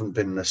Burnley haven't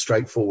been a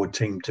straightforward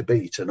team to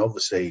beat, and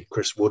obviously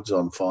Chris Wood's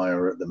on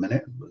fire at the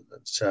minute,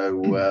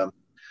 so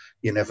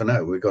you never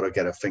know. We've got to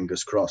get our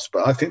fingers crossed,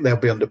 but I think they'll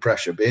be under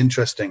pressure. It'll be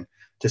interesting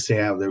to see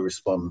how they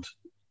respond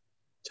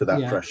to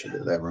that pressure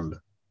that they're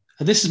under.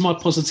 And this is my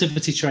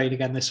positivity train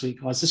again this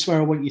week, guys. This is where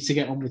I want you to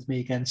get on with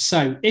me again.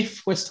 So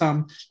if West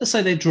Ham, let's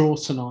say they draw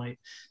tonight,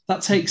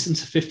 that takes them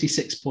to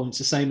 56 points,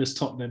 the same as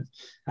Tottenham,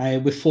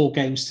 with 4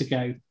 games to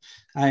go.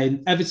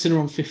 Everton are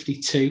on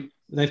 52.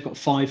 They've got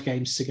 5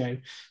 games to go.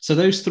 So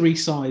those 3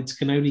 sides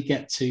can only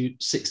get to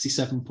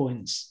 67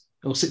 points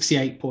or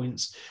 68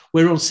 points.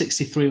 We're on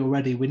 63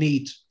 already. We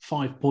need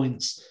 5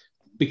 points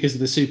because of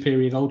the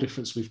superior goal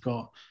difference we've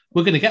got.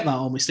 We're going to get that,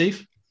 aren't we,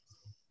 Steve?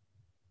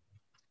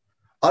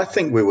 I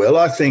think we will.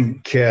 I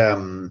think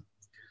I'm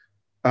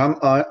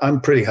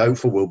pretty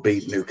hopeful we'll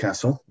beat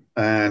Newcastle,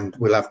 and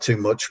we'll have too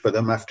much for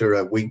them after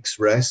a week's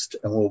rest,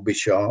 and we'll be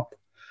sharp.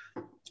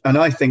 And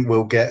I think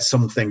we'll get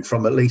something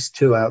from at least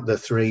 2 out of the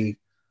 3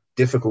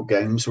 difficult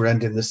games we're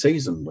ending the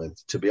season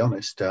with, to be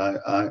honest.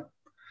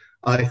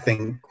 I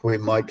think we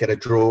might get a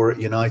draw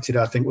at United.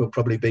 I think we'll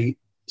probably beat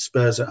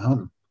Spurs at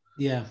home.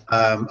 Yeah.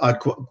 I'd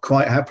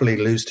quite happily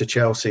lose to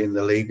Chelsea in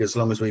the league as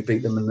long as we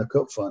beat them in the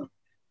cup final.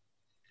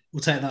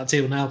 We'll take that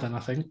deal now then, I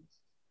think.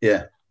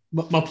 Yeah.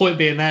 My point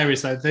being there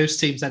is, though, those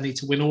teams then need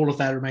to win all of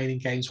their remaining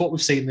games. What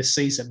we've seen this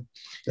season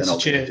is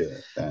such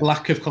a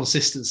lack of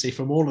consistency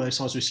from all of those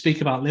sides. We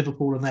speak about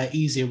Liverpool and their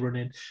easier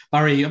running.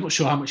 Barry, I'm not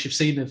sure how much you've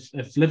seen of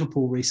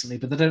Liverpool recently,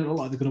 but they don't look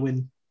like they're going to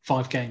win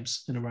 5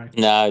 games in a row.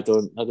 No, I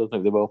don't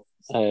think they will.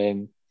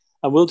 And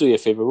we'll do you a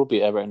favour. We'll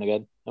beat Everton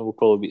again, and we'll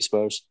probably beat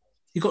Spurs.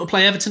 You've got to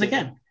play Everton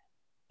again?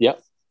 Yeah,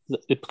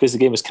 because the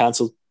game was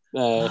cancelled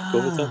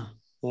COVID time.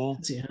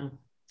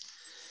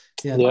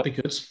 Yeah, that'd be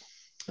good.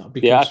 That'd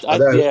be good.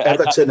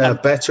 Everton are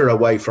better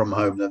away from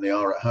home than they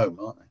are at home,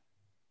 aren't they?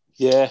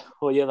 Yeah,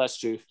 well, yeah, that's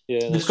true.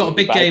 Yeah, they've got a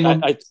big game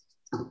on.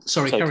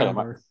 Sorry, carry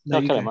on.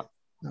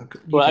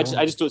 Well, I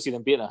just don't see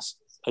them beating us.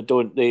 I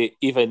don't. They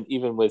even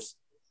with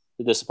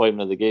the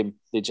disappointment of the game,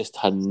 they just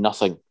had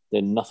nothing. They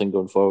had nothing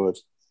going forward.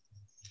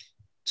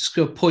 Just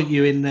going to point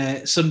you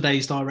in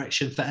Sunday's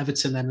direction for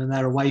Everton then and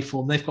their away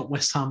form. They've got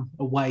West Ham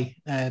away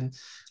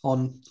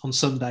on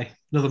Sunday.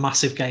 Another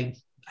massive game.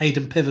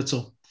 Aidan,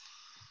 pivotal.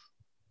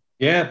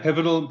 Yeah,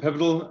 pivotal.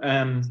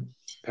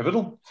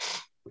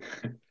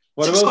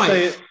 What It's I will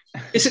exciting. say,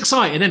 It's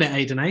exciting, isn't it,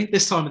 Aidan?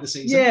 This time of the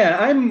season.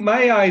 yeah,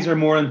 my eyes are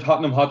more on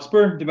Tottenham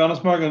Hotspur. To be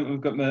honest, Mark,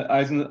 I've got my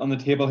eyes on the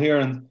table here,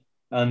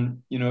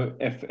 and you know,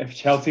 if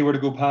Chelsea were to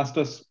go past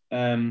us,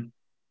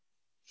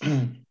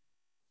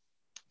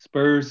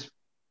 Spurs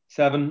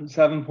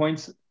 7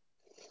 points.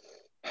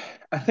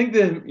 I think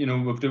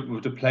we've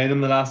to play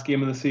them the last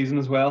game of the season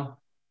as well.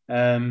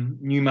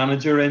 New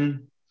manager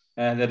in.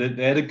 They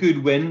had a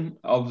good win,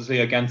 obviously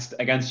against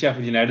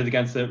Sheffield United,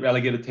 against a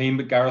relegated team,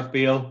 but Gareth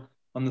Bale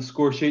on the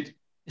score sheet.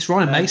 It's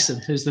Ryan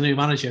Mason who's the new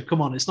manager. Come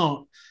on, it's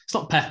not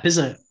Pep, is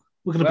it?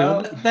 They're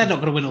not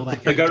going to win all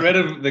that. They got rid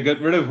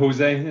of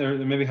Jose. They're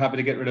maybe happy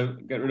to get rid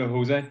of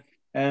Jose.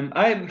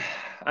 I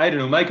don't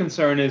know. My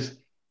concern is,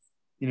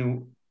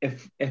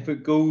 if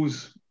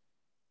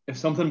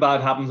something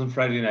bad happens on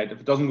Friday night, if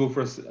it doesn't go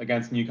for us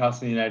against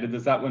Newcastle United,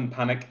 is that when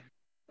panic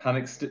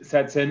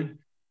sets in?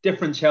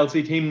 Different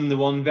Chelsea team than the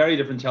one, very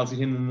different Chelsea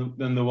team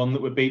than the one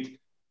that we beat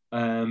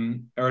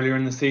earlier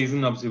in the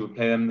season. Obviously, we'll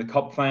play them in the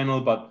cup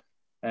final, but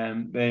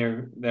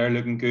they're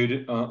looking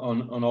good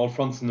on all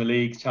fronts in the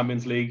league,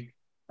 Champions League.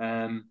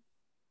 And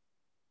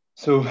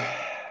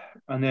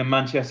then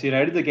Manchester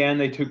United again,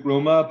 they took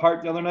Roma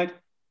apart the other night.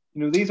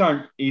 These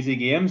aren't easy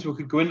games. We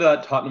could go into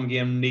that Tottenham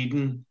game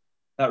needing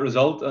that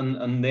result,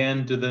 and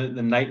then do the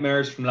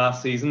nightmares from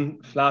last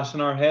season flash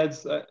in our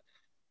heads.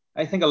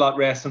 I think a lot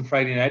rests on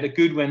Friday night. A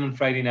good win on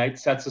Friday night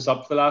sets us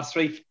up for the last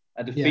three.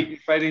 A defeat on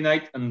Friday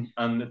night, and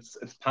it's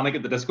panic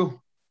at the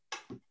disco.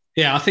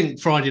 Yeah, I think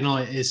Friday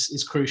night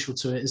is crucial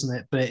to it, isn't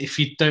it? But if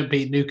you don't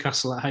beat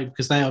Newcastle at home,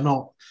 because they are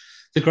not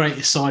the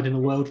greatest side in the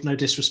world, no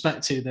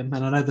disrespect to them,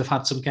 and I know they've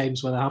had some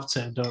games where they have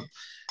turned up,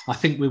 I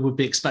think we would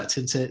be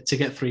expecting to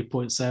get 3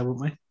 points there,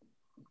 wouldn't we?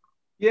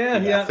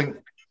 Yeah.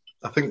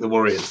 I think the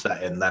worry would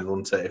set in then,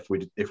 wouldn't it,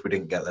 if we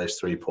didn't get those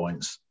 3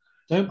 points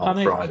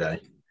on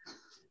Friday.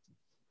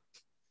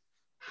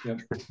 Yeah,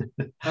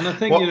 and I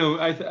think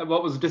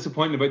what was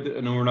disappointing about I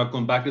know we're not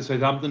going back to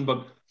Southampton,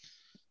 but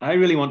I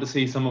really want to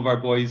see some of our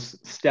boys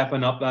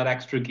stepping up that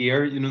extra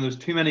gear. There's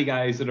too many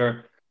guys that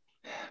are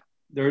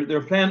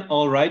they're playing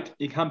all right.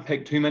 You can't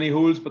pick too many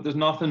holes, but there's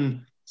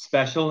nothing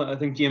special. I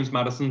think James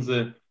Maddison's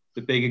the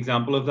big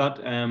example of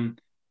that.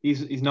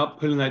 He's not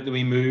pulling out the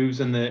wee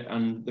moves and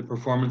the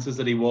performances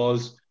that he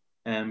was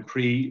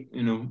pre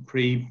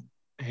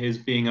his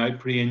being out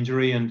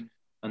pre-injury and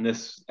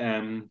this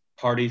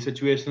party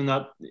situation.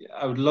 That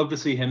I would love to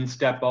see him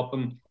step up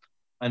and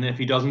if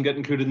he doesn't get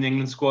included in the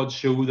England squad,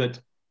 show that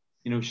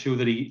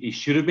he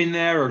should have been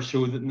there, or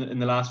show that in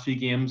the last few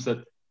games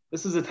that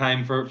this is a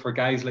time for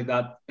guys like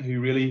that who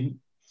really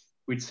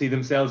would see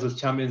themselves as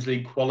Champions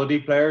League quality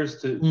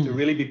players to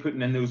really be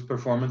putting in those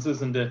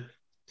performances and to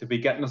be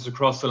getting us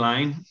across the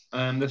line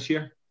this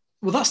year.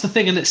 Well, that's the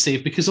thing, isn't it,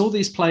 Steve? Because all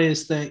these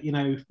players that,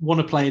 want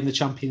to play in the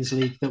Champions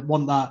League, that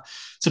want that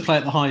to play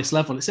at the highest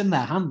level, it's in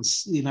their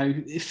hands.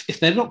 If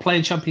they're not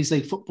playing Champions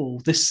League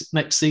football this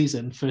next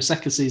season for a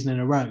second season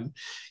in a row,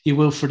 you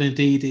Wilfred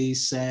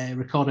Ndidi's,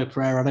 Ricardo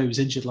Pereira, I know he was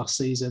injured last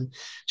season,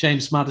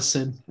 James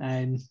Maddison,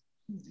 and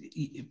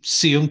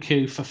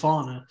Siunku,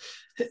 Fofana,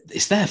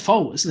 it's their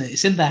fault, isn't it?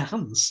 It's in their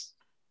hands.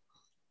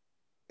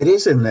 It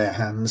is in their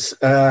hands.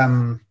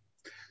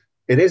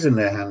 It is in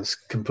their hands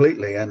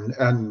completely,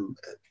 and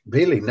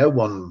really no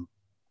one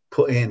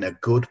put in a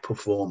good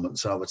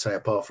performance, I would say,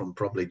 apart from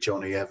probably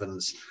Johnny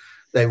Evans.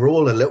 They were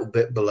all a little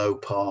bit below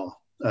par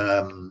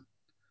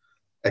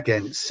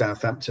against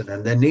Southampton,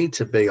 and they need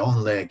to be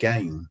on their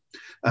game.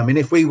 I mean,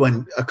 if we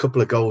went a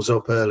couple of goals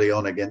up early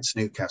on against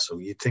Newcastle,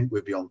 you'd think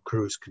we'd be on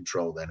cruise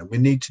control then, and we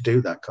need to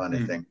do that kind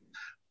of thing.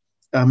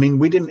 I mean,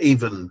 we didn't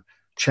even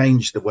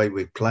change the way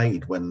we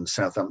played when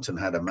Southampton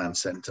had a man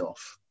sent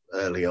off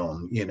early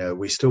on.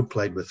 We still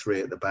played with three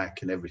at the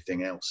back and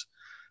everything else.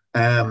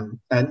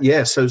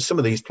 So some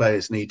of these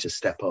players need to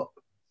step up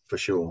for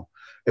sure.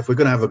 If we're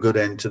going to have a good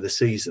end to the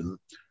season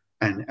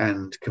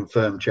and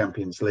confirm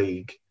Champions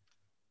League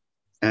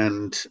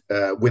and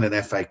win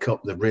an FA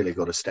Cup, they've really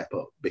got to step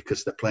up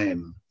because they're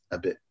playing a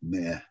bit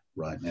meh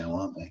right now,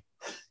 aren't they?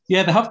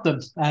 Yeah, they have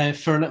done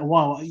for a little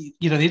while. The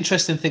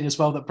interesting thing as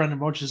well that Brendan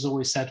Rodgers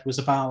always said was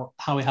about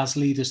how he has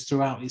leaders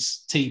throughout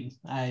his team.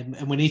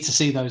 And we need to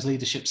see those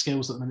leadership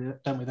skills at the minute,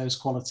 don't we, those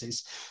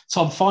qualities.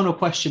 Tom, final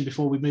question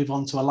before we move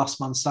on to our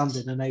last man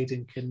standing and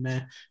Aidan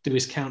can do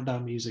his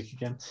countdown music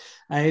again.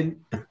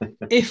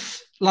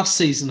 If last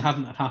season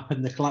hadn't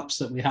happened, the collapse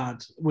that we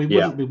had, we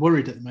wouldn't be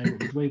worried at the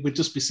moment. We'd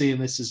just be seeing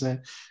this as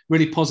a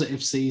really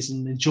positive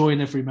season,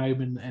 enjoying every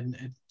moment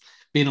and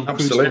being on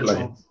cruise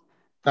control.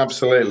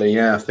 Absolutely,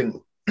 yeah. I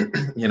think,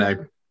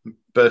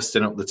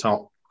 bursting up the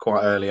top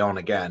quite early on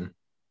again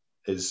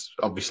is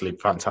obviously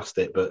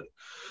fantastic, but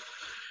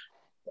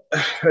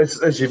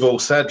as you've all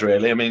said,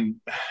 really. I mean,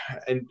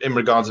 in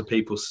regards to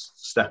people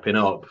stepping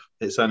up,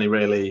 it's only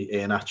really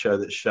Iheanacho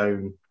that's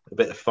shown a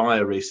bit of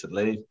fire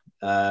recently.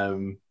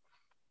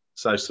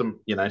 So some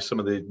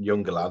of the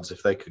younger lads,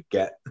 if they could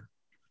get a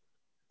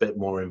bit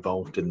more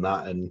involved in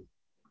that and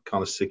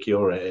kind of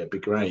secure it, it'd be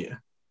great.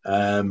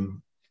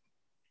 On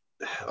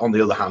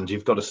the other hand,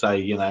 you've got to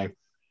say,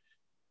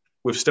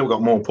 we've still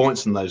got more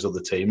points than those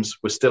other teams.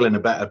 We're still in a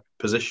better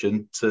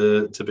position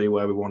to be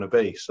where we want to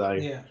be. So,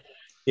 yeah,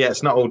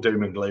 it's not all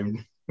doom and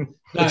gloom.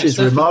 Which is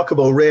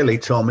remarkable, really,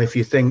 Tom, if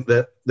you think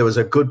that there was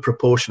a good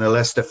proportion of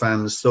Leicester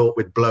fans thought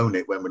we'd blown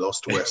it when we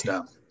lost to West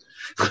Ham.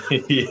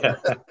 Yeah.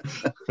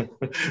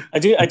 I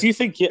do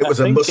think it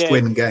was a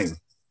must-win game.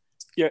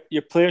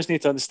 Your players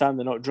need to understand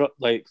they're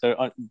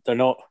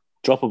not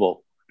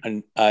droppable.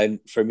 And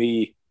for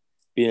me,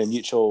 being a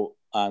neutral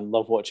and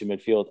love watching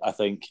midfield, I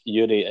think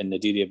Yuri and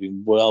Nadiri have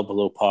been well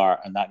below par,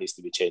 and that needs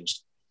to be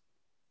changed.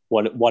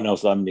 One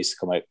of them needs to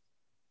come out,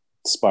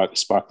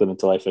 spark them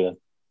into life again.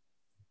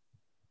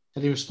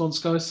 Any response,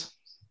 guys?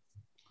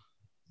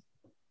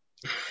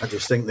 I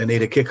just think they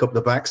need a kick up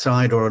the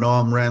backside or an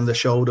arm round the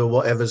shoulder,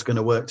 whatever's going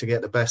to work to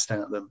get the best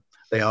out of them.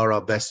 They are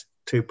our best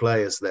two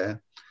players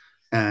there,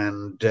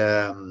 and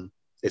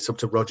it's up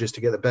to Rodgers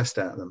to get the best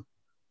out of them.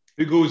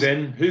 Who goes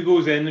in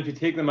if you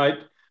take them out?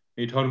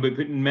 Are you talking about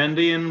putting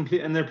Mendy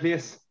in their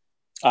place?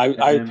 I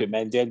would put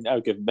Mendy in. I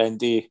would give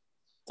Mendy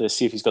to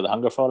see if he's got the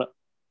hunger for it.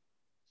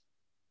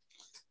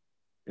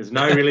 Is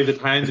now really the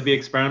time to be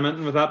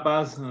experimenting with that,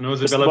 Baz? I know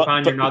as a Villa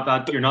fan, you're not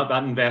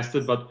that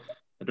invested, but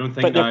I don't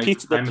think now. I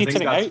think that's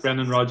out.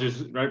 Brendan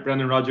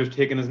Rodgers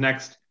taking his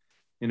next,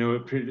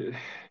 taking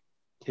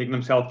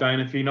himself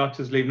down a few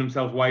notches, leaving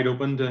himself wide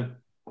open to.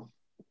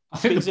 I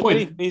think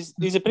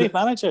he's a brave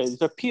manager.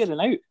 They're peering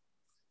out.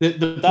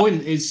 The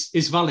point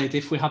is valid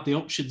if we have the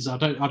options. I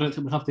don't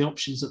think we have the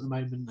options at the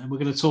moment, and we're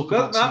going to talk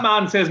about that.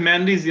 Man says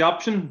Mendy's the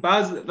option.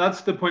 Baz,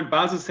 that's the point.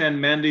 Baz is saying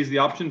Mendy's the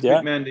option.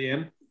 Put Mendy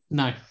in.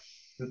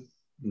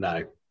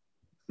 No,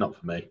 not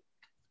for me.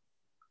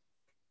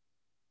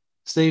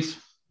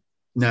 Steve?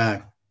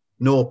 No,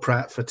 nor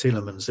Pratt for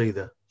Tielemans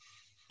either.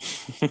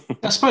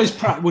 I suppose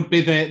Pratt would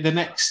be the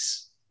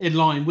next in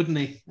line, wouldn't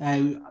he?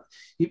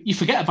 You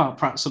forget about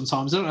Pratt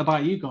sometimes. I don't know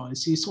about you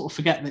guys. You sort of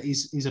forget that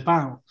he's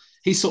about.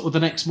 He's sort of the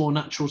next more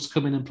natural to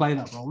come in and play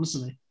that role,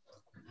 isn't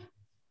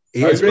he?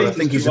 He is, but I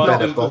think he's a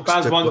better box.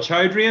 Baz want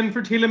Chowdhury in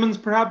for Tielemans,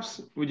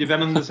 perhaps? Would you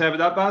have anything to say about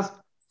that, Baz?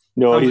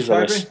 No, he's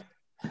rubbish.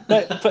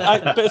 But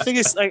the thing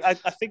is, I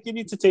think you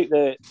need to take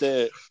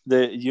the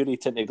Yuri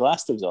tinted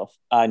glasses off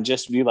and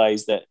just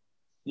realise that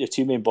your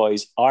two main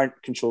boys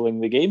aren't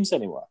controlling the games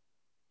anymore.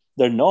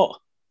 They're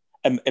not.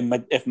 And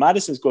if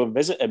Madison's going to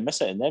visit and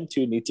miss it, and them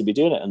two need to be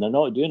doing it, and they're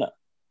not doing it.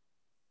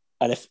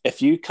 And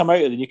if you come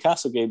out of the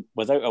Newcastle game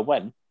without a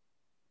win,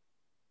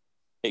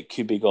 it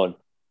could be gone.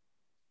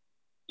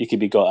 You could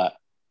be got at.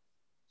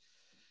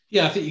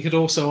 Yeah, I think you could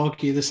also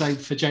argue the same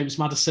for James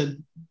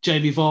Maddison,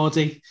 Jamie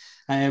Vardy,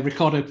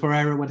 Ricardo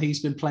Pereira when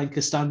he's been playing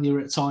Castagna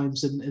at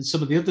times, and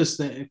some of the others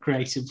that are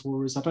creating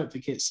for us. I don't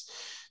think it's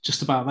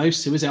just about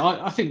those two, is it?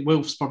 I think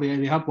Wilf's probably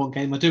only had one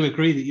game. I do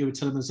agree that Yuri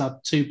Tielemans had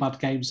two bad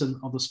games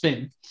on the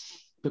spin,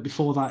 but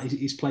before that,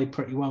 he's played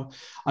pretty well.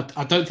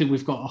 I don't think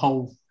we've got a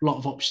whole lot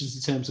of options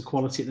in terms of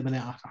quality at the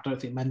minute. I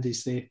don't think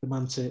Mendy's the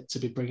man to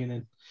be bringing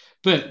in.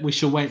 But we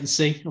shall wait and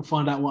see and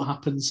find out what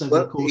happens over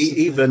the course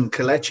even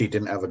Kelechi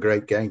didn't have a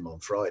great game on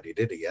Friday,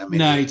 did he? I mean,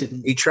 no, he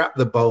didn't. He trapped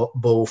the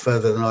ball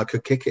further than I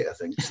could kick it, I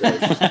think. So.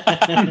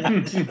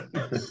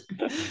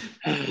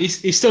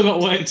 He's still got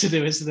work to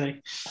do, isn't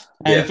he?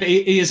 But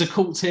he is a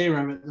cult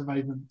hero at the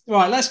moment. All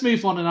right, let's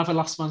move on and have a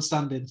last man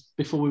standing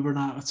before we run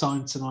out of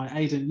time tonight.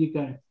 Aidan, you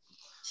go.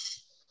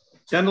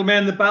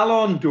 Gentlemen, the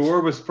Ballon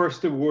d'Or was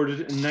first awarded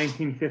in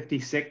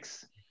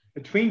 1956.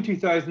 Between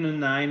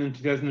 2009 and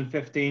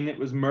 2015, it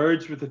was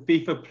merged with the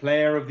FIFA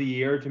Player of the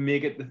Year to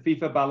make it the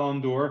FIFA Ballon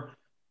d'Or.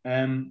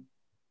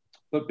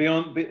 But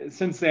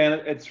since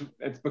then, it's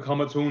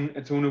become its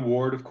own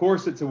award. Of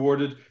course, it's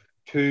awarded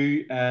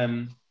to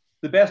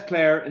the best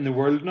player in the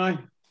world now.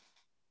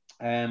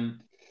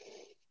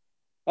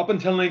 Up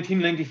until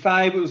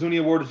 1995, it was only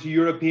awarded to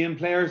European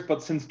players,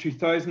 but since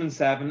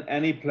 2007,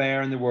 any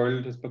player in the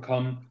world has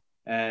become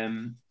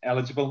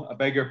eligible. I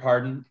beg your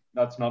pardon,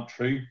 that's not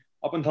true.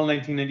 Up until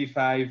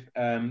 1995,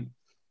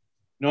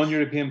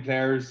 non-European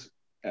players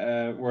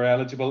were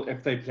eligible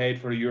if they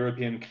played for a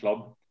European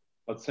club.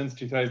 But since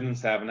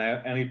 2007,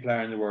 any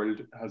player in the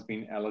world has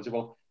been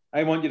eligible.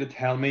 I want you to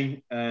tell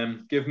me,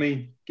 give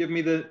me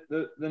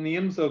the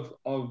names of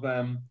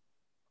the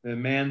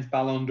men's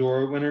Ballon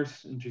d'Or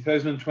winners. In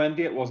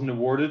 2020, it wasn't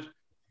awarded,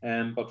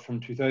 but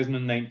from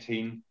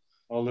 2019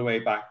 all the way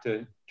back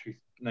to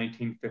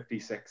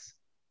 1956.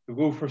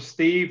 We'll go for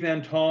Steve,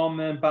 then Tom,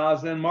 then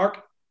Baz, then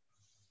Mark.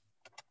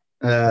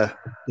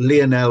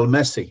 Lionel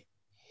Messi.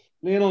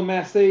 Lionel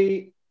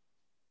Messi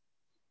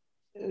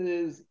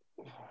is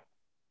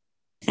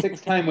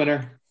 6-time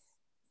winner.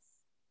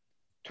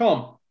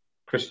 Tom.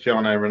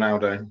 Cristiano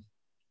Ronaldo.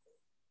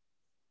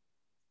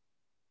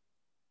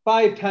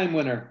 5-time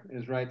winner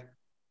is right.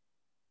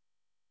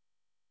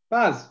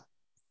 Baz.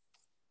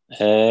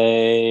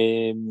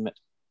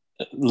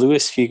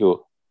 Luis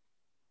Figo.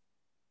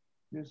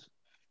 Yes.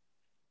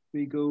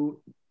 Figo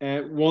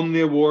won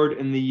the award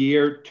in the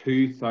year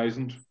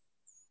 2000.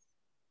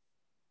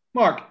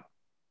 Mark.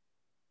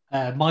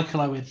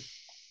 Michael Owen.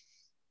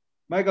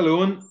 Michael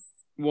Owen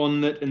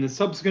won it in the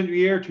subsequent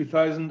year,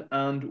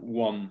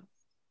 2001.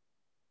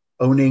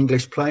 Only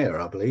English player,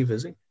 I believe,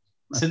 is he?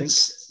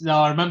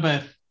 I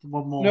remember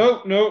one more.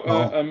 No.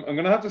 I'm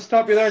going to have to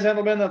stop you there,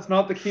 gentlemen. That's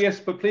not the case,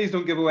 but please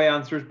don't give away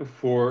answers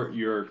before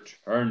your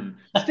turn.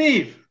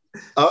 Steve.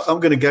 I'm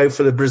going to go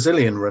for the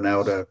Brazilian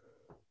Ronaldo.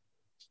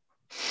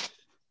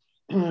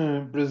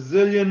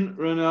 Brazilian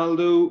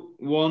Ronaldo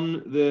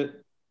won the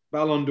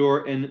Ballon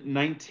d'Or in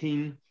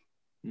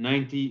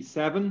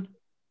 1997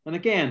 and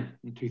again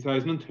in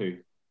 2002.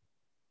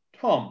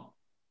 Tom.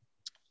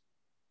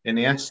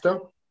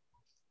 Iniesta.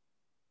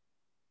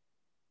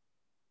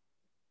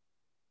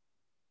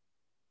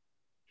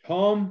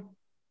 Tom,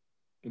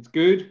 it's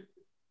good,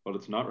 but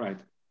it's not right.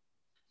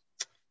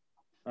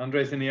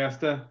 Andres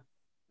Iniesta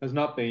has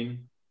not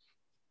been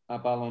a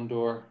Ballon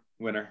d'Or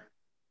winner.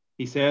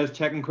 He says,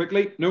 checking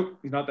quickly. Nope,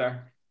 he's not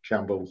there.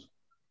 Shambles.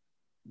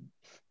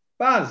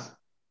 Baz.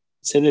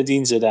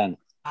 Zinedine Zidane.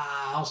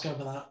 I was going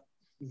for that.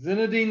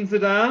 Zinedine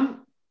Zidane.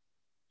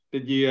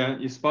 Did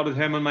you spotted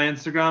him on my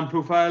Instagram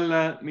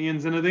profile, me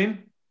and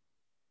Zinedine?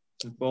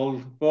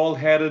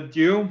 Bald-headed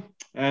duo.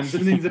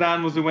 Zinedine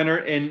Zidane was the winner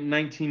in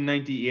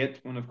 1998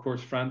 when, of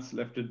course, France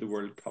lifted the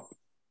World Cup.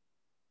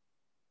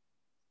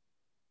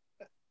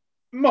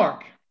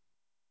 Mark.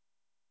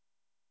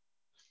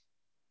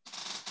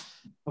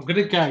 I'm going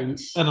to go, and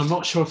I'm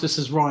not sure if this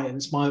is right, and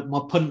it's my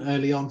punt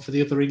early on for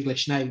the other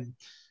English name.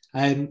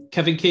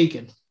 Kevin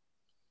Keegan.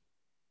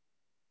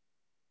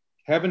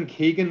 Kevin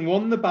Keegan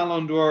won the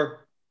Ballon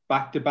d'Or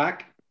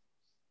back-to-back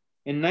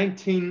in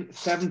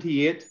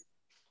 1978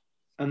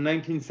 and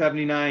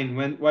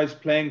 1979 whilst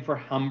playing for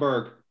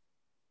Hamburg.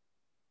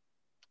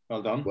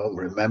 Well done. Well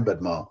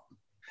remembered, Mark.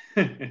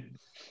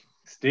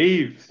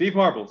 Steve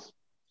Marbles.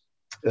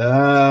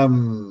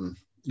 Johan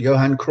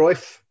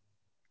Cruyff.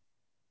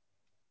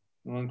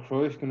 Johan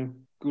Cruyff, going to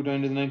go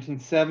down to the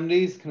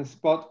 1970s. Can I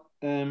spot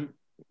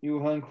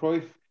Johan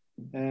Cruyff?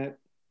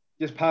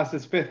 Just past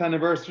his 5th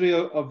anniversary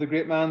of the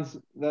great man's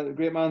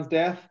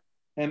death.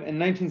 In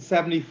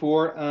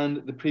 1974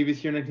 and the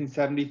previous year,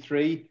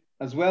 1973,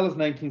 as well as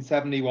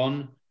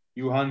 1971,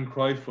 Johan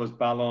Cruyff was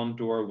Ballon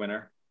d'Or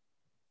winner.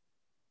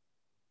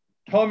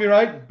 Tom, you're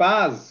right.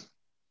 Baz.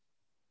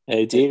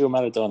 Diego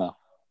Maradona.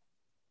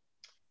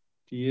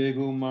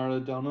 Diego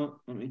Maradona.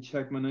 Let me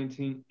check my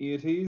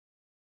 1980s.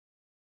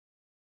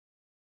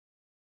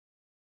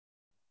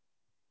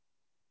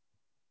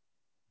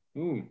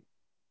 Ooh.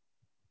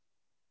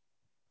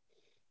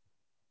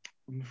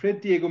 I'm afraid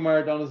Diego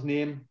Maradona's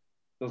name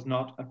does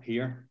not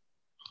appear.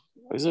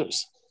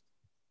 Wizards.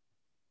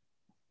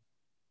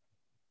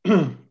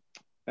 You're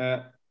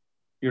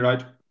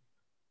right.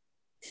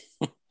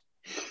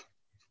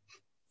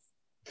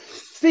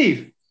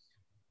 Steve.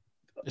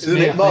 Isn't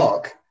it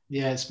Mark?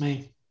 Yeah, it's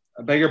me.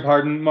 I beg your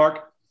pardon,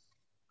 Mark.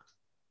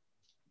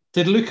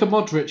 Did Luka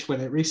Modric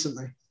win it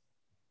recently?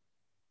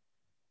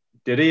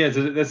 Did he?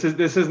 This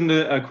isn't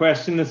a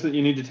question. This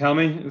you need to tell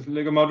me. Is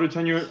Luka Modric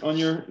on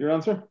your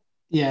answer?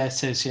 Yeah,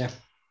 it is. Yeah.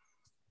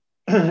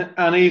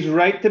 And he's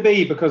right to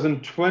be, because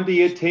in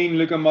 2018,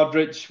 Luka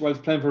Modric,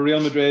 whilst playing for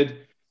Real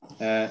Madrid,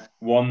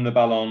 won the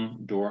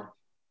Ballon d'Or.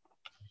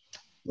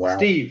 Wow.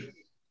 Steve.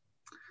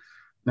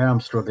 Now I'm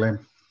struggling.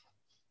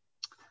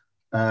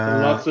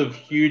 Lots of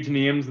huge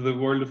names of the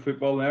world of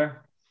football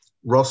there.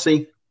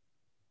 Rossi.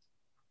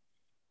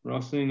 I'm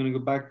going to go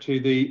back to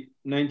the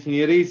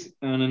 1980s.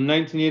 And in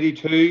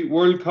 1982,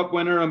 World Cup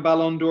winner and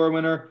Ballon d'Or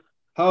winner,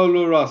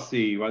 Paolo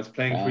Rossi, was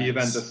playing for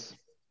Juventus.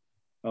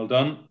 Well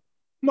done.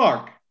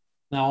 Mark.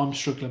 Now I'm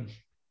struggling.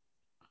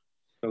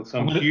 So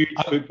some huge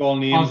football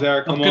names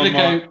there. I'm going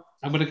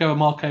to go with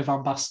Marco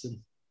van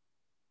Basten.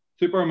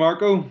 Super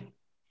Marco.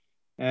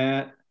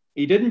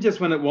 He didn't just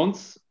win it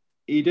once.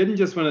 He didn't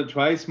just win it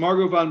twice.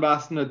 Marco van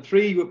Basten had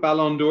 3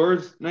 Ballon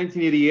d'Ors,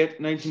 1988,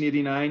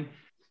 1989,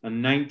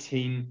 and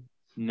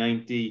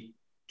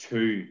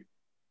 1992.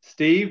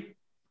 Steve,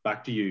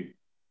 back to you.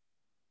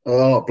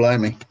 Oh,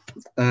 blimey.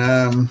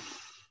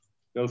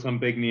 Still some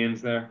big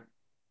names there.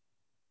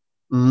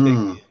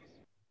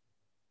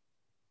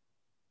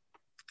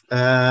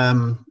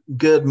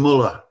 Gerd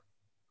Muller.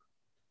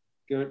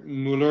 Gerd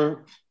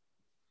Muller.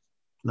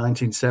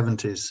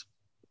 1970s.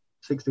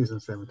 60s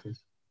and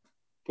 70s.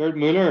 Gerd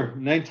Muller,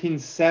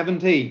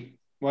 1970,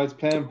 was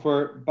playing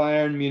for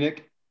Bayern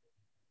Munich.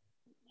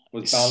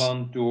 Was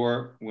Ballon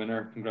d'Or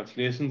winner.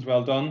 Congratulations,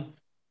 well done.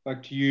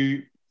 Back to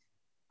you,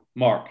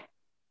 Mark.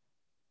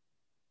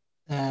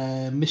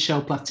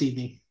 Michel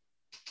Platini.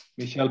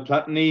 Michel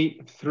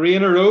Platini, 3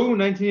 in a row,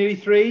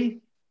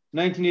 1983,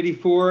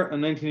 1984,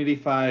 and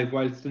 1985,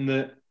 whilst in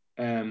the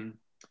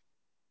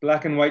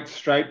black and white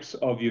stripes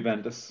of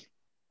Juventus.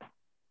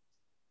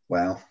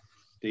 Wow.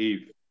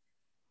 Steve.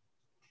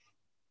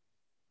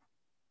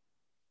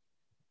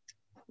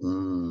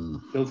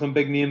 Still some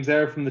big names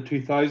there from the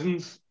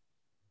 2000s,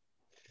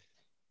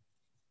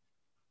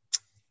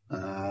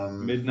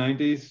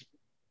 mid-90s,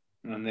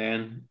 and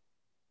then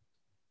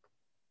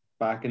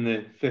back in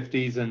the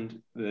 50s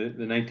and the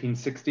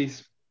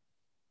 1960s.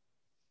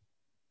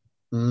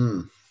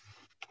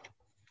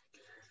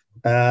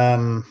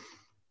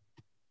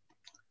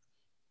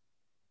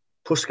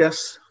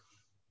 Puskas.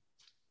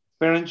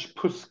 Ferenc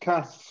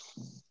Puskas.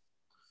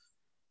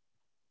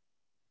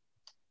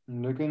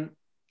 I'm looking.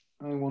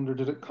 I wonder,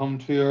 did it come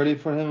too early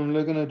for him? I'm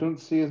looking. I don't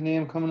see his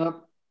name coming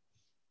up.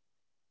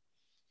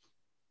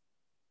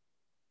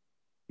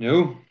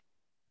 No.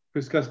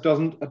 Puskas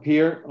doesn't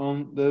appear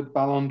on the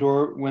Ballon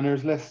d'Or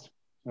winners list.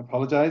 I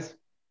apologise.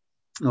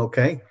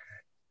 Okay.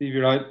 Steve,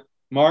 you're right.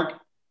 Mark,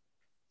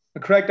 the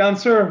correct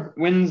answer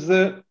wins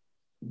the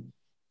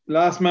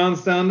last man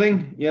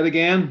standing yet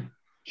again.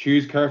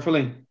 Choose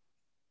carefully.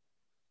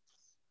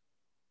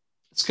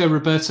 Let's go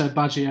Roberto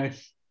Baggio.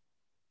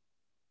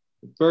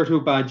 Roberto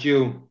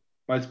Baggio,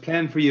 whilst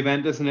playing for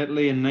Juventus in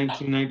Italy in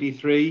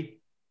 1993,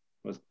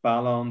 was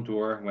Ballon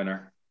d'Or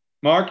winner.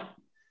 Mark,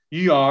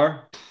 you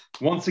are,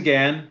 once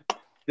again,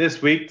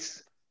 this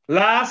week's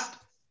last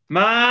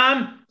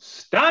man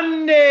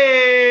standing.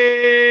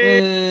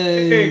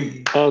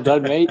 Hey. Well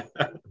done, mate.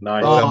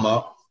 Nice. Well done,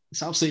 Mark.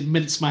 It's absolutely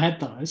minced my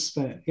head, that is.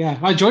 But yeah,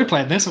 I enjoy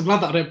playing this. I'm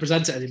glad that I don't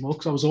present it anymore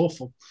because I was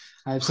awful.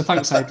 So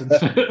thanks, Aidan,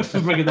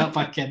 for bringing that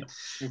back in.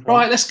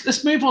 Right,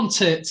 let's move on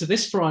to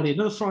this Friday,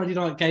 another Friday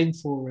night game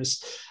for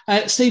us.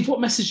 Steve,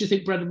 what message do you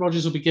think Brendan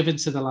Rodgers will be giving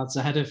to the lads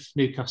ahead of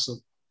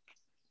Newcastle?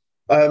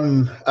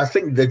 I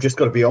think they've just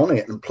got to be on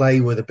it and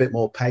play with a bit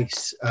more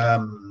pace.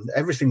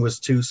 Everything was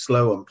too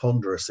slow and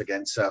ponderous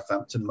against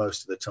Southampton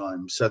most of the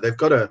time, so they've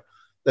got to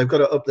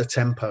up the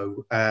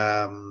tempo.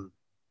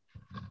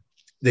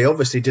 They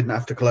obviously didn't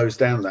have to close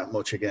down that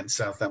much against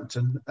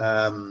Southampton,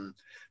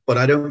 but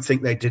I don't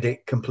think they did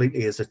it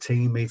completely as a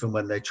team. Even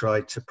when they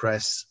tried to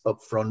press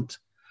up front,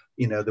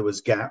 there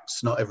was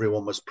gaps. Not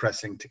everyone was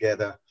pressing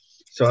together,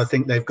 so I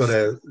think they've got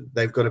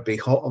to be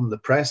hot on the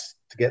press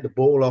to get the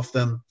ball off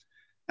them.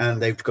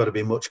 And they've got to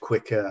be much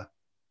quicker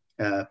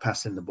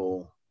passing the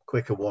ball,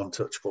 quicker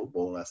one-touch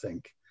football, I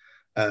think.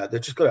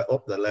 They've just got to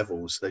up the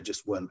levels. They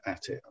just weren't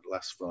at it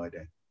last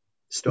Friday.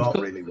 Start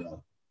really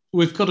well.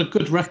 We've got a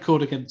good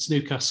record against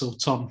Newcastle,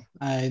 Tom,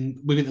 and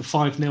we went to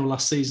 5-0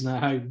 last season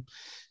at home.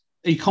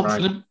 Are you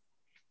confident?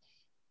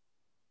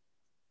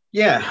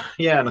 Right.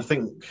 Yeah, and I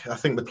think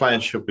the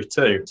players should be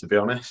too, to be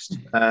honest.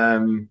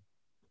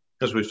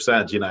 As we've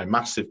said,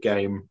 massive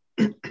game.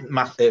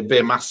 It'd be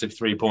a massive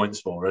 3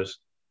 points for us.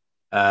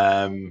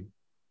 And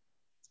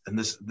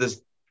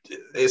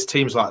it's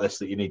teams like this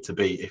that you need to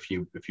beat if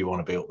you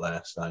want to be up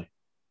there. So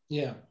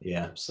yeah,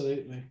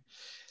 absolutely.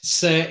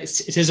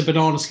 It is a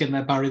banana skin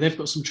there, Barry. They've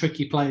got some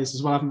tricky players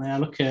as well, haven't they? I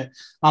look at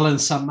Alan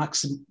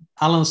Saint-Maximin.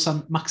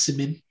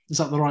 Is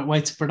that the right way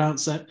to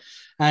pronounce it?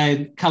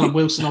 And Callum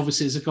Wilson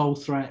obviously is a goal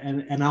threat,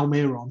 and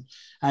Almiron.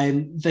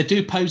 And they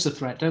do pose a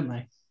threat, don't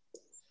they?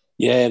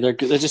 Yeah, they're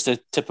just a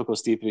typical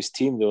Steve Bruce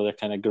team, though. They're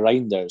kind of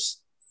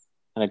grinders,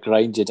 kind of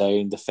grind you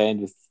down,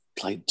 defend with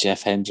like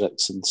Jeff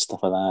Hendricks and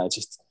stuff like that.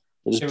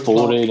 They're just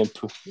boring and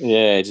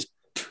just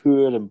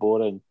poor and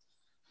boring.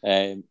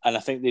 And I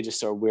think they just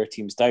sort of wear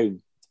teams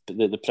down. But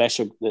the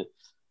pressure the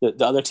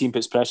other team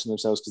puts pressure on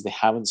themselves because they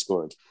haven't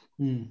scored,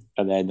 and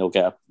then they'll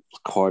get a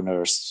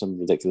corner or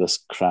some ridiculous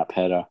crap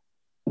header.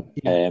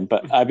 Yeah.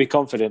 But I'd be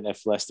confident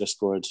if Leicester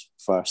scored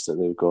first that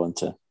they would go on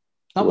to.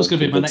 That was going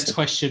to be my next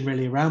question,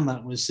 really. Around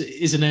that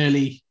is an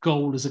early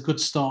goal as a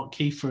good start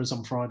key for us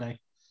on Friday.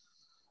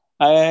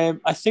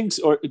 I think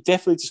so, or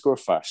definitely to score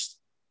first.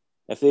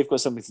 If they've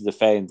got something to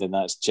defend, then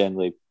that's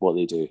generally what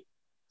they do.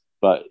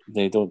 But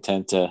they don't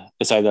tend to.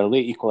 It's either a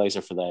late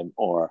equaliser for them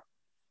or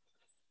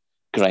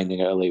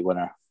grinding out a late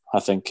winner. I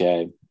think,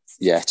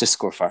 just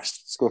score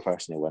first. Score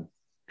first and you win.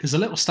 Because the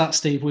little stat,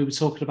 Steve, we were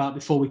talking about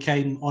before we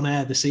came on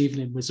air this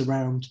evening was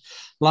around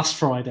last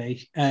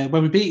Friday.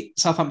 When we beat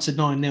Southampton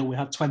 9-0, we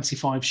had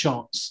 25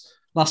 shots.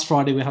 Last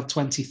Friday, we had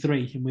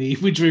 23 and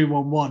we drew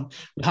 1-1.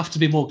 We have to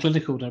be more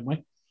clinical, don't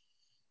we?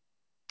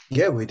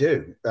 Yeah, we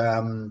do.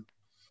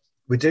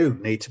 We do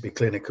need to be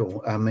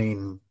clinical. I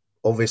mean,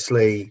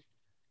 obviously,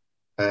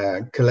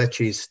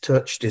 Kelechi's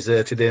touch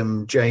deserted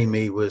him.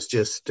 Jamie was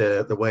just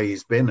the way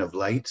he's been of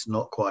late,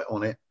 not quite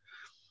on it.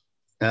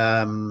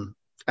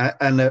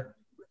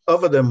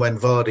 Other than when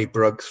Vardy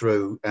broke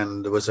through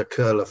and there was a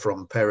curler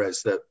from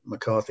Perez that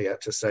McCarthy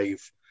had to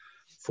save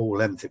full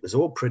length, it was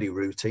all pretty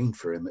routine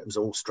for him. It was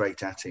all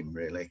straight at him,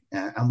 really.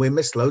 And we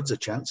missed loads of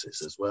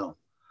chances as well.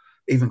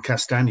 Even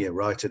Castagna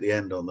right at the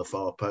end on the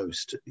far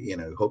post,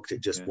 hooked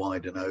it just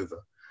wide and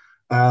over.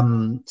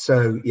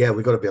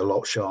 We've got to be a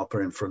lot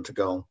sharper in front of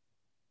goal.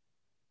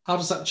 How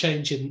does that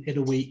change in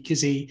a week?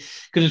 Is he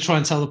going to try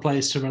and tell the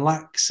players to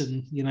relax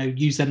and,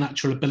 use their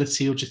natural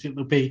ability, or do you think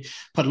they'll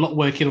put a lot of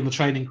work in on the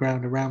training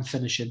ground around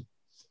finishing?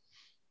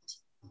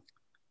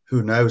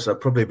 Who knows? I'd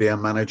probably be a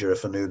manager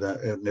if I knew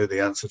the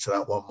answer to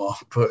that one, Mark.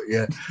 But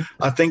yeah,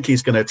 I think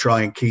he's going to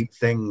try and keep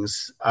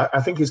things.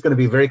 I think he's going to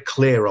be very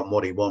clear on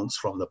what he wants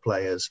from the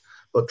players,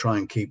 but try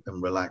and keep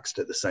them relaxed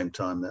at the same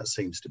time. That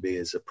seems to be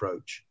his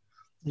approach.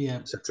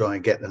 Yeah. So try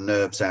and get the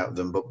nerves out of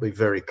them, but be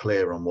very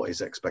clear on what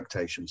his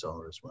expectations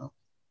are as well.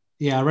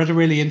 Yeah, I read a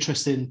really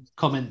interesting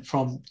comment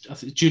from, I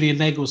think, Julian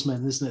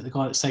Nagelsmann, isn't it? The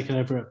guy that's taken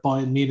over at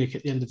Bayern Munich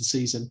at the end of the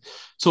season,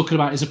 talking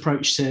about his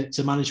approach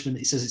to management.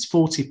 He says it's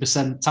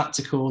 40%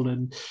 tactical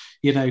and,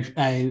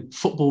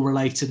 football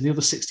related. And the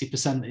other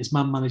 60% is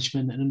man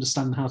management and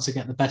understanding how to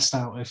get the best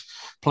out of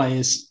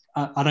players.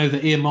 I know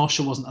that Ian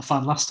Marshall wasn't a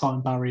fan last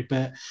time, Barry,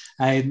 but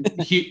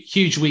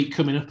huge week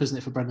coming up, isn't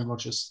it, for Brendan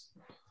Rodgers?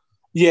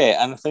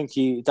 Yeah, and I think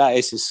that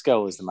is his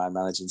skill, is the man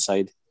managing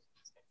side.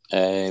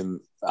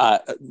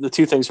 The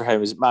two things for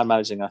him is man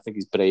managing. I think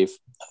he's brave.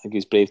 I think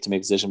he's brave to make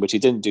a decision, which he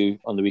didn't do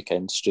on the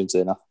weekend,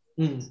 strangely enough.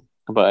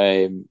 But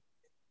I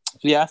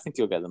think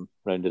he'll get them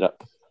rounded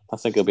up. I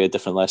think it'll be a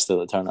different Leicester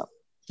that turn up.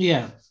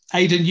 Yeah.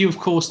 Aidan, you of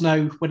course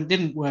know when it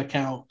didn't work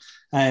out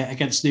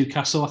against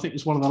Newcastle. I think it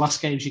was one of the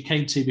last games you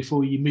came to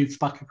before you moved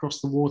back across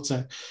the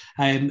water.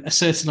 A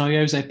certain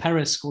Jose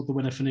Perez scored the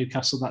winner for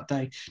Newcastle that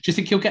day. Do you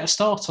think he'll get a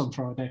start on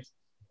Friday?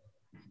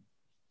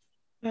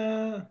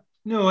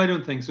 No, I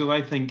don't think so.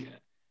 I think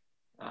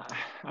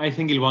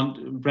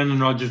Brendan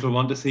Rodgers will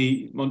want to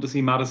see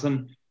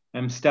Maddison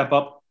step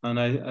up, and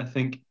I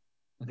think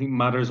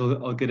Matters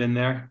will get in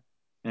there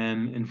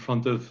in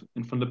front of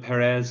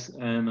Perez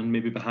and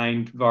maybe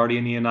behind Vardy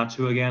and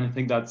Iheanacho again. I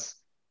think that's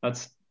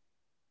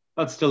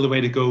still the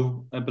way to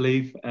go, I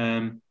believe.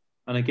 And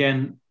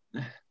again,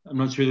 I'm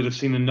not sure that I've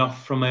seen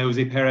enough from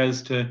Jose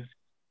Perez to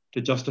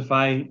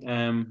justify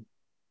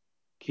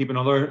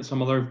keeping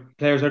some other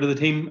players out of the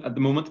team at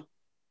the moment.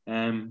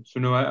 So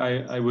no,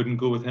 I wouldn't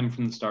go with him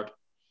from the start.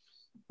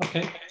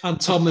 Okay. And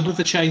Tom,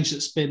 another change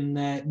that's been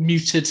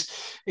muted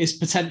is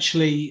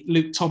potentially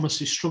Luke Thomas,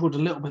 who struggled a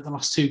little bit the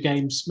last two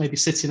games, maybe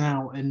sitting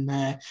out,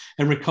 and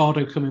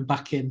Ricardo coming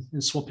back in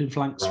and swapping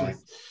flanks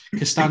with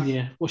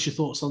Castagna. What's your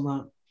thoughts on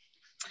that?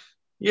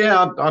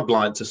 Yeah, I'd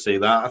like to see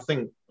that. I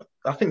think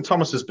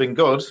Thomas has been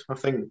good. I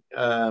think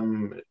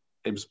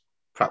it was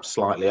perhaps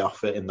slightly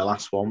off it in the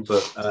last one,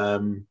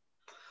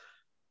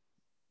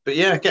 but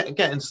yeah,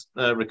 getting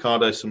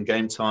Ricardo some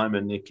game time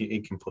and he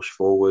can push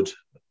forward.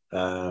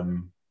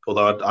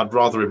 Although I'd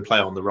rather him play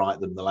on the right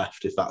than the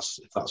left if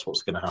that's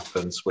what's going to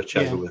happen. Switch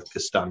over with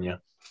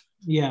Castagna.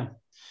 Yeah,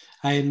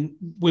 and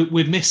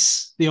we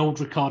miss the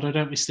old Ricardo,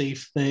 don't we,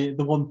 Steve? The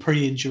one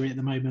pre-injury at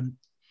the moment.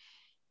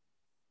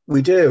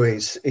 We do.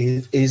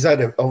 He's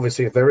had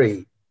obviously a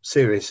very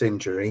serious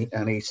injury,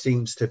 and he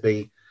seems to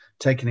be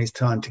taking his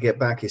time to get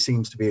back. He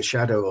seems to be a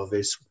shadow of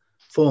his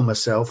former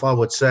self. I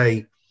would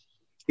say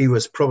he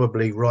was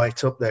probably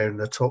right up there in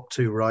the top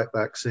two right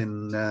backs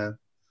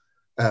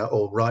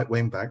or right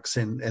wing backs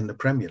in the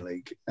Premier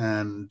League.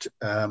 And,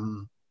 I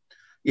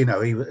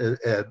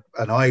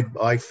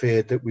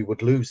feared that we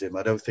would lose him.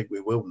 I don't think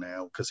we will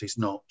now because he's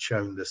not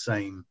shown the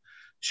same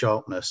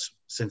sharpness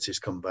since he's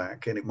come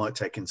back, and it might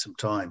take him some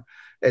time.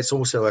 It's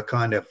also a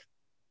kind of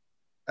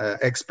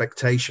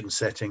expectation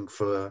setting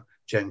for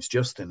James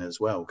Justin as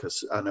well,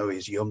 because I know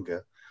he's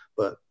younger,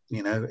 but,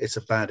 it's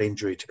a bad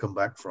injury to come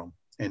back from.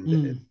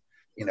 And,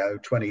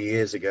 20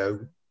 years ago,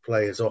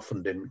 players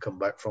often didn't come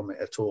back from it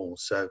at all.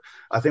 So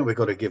I think we've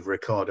got to give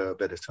Ricardo a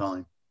bit of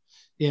time.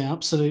 Yeah,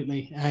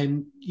 absolutely.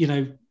 And,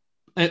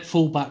 at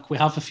fullback, we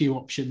have a few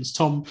options.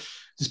 Tom,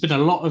 there's been a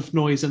lot of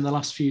noise in the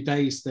last few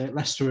days that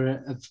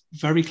Leicester are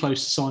very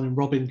close to signing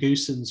Robin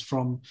Gosens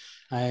from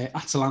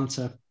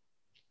Atalanta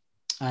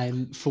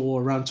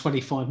for around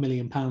 £25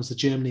 million, the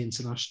Germany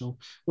international.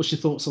 What's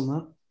your thoughts on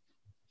that?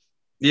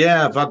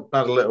 Yeah, I've had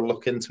a little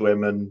look into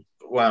him, and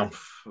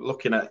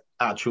looking at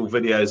actual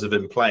videos of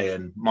him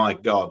playing, my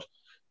God,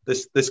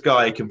 this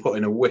guy can put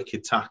in a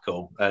wicked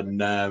tackle. And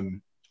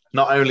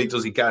not only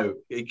does he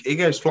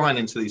goes flying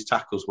into these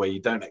tackles where you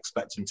don't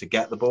expect him to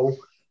get the ball,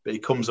 but he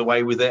comes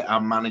away with it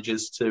and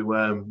manages to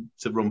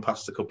run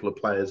past a couple of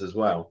players as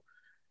well.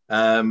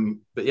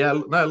 But yeah,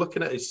 no,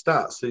 looking at his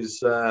stats, he's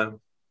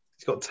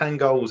got 10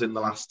 goals in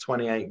the last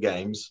 28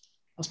 games.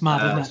 That's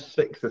mad, isn't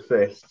it? 6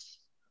 assists.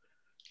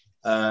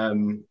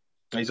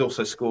 He's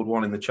also scored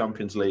one in the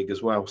Champions League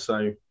as well.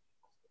 So,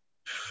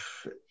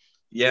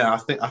 yeah, I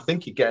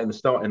think he'd get in the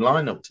starting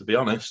lineup. To be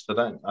honest, I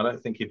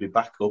don't think he'd be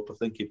back up. I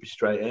think he'd be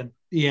straight in.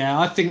 Yeah,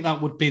 I think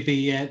that would be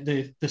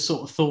the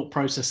sort of thought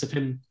process of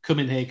him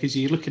coming here, because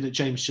you're looking at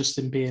James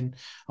Justin being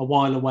a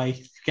while away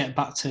to get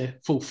back to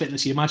full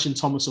fitness. You imagine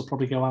Thomas will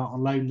probably go out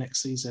on loan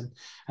next season,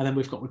 and then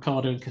we've got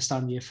Ricardo and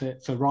Castagna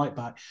for right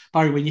back.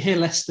 Barry, when you hear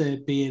Leicester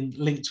being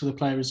linked with a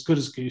player as good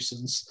as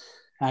Gosens,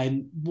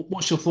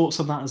 what's your thoughts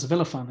on that as a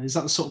Villa fan? Is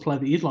that the sort of player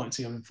that you'd like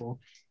to go in for?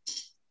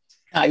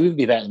 He would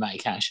be better than Matty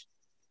Cash.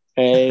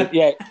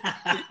 He's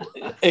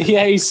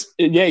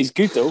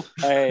good though.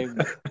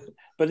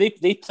 But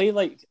they play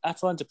like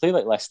Atalanta play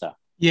like Leicester.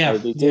 Yeah,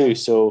 they do. Yeah.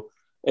 So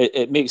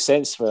it makes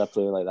sense for a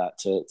player like that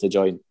to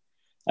join.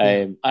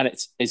 And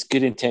it's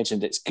good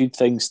intention. It's good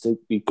things to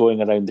be going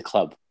around the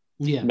club.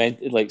 Yeah,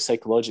 like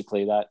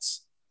psychologically,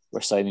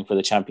 we're signing for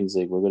the Champions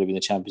League. We're going to be in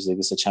the Champions League.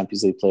 It's a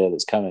Champions League player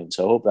that's coming.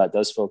 So I hope that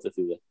does filter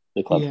through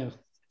the club.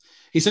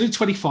 He's only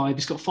 25.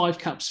 He's got 5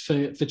 caps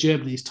for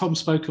Germany. As Tom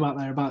spoke about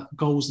there about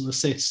goals and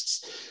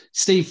assists.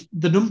 Steve,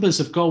 the numbers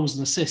of goals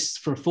and assists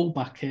for a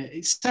fullback here,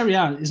 Serie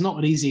A is not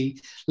an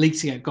easy league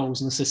to get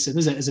goals and assists in,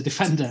 is it, as a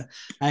defender?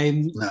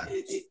 No.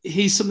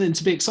 He's something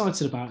to be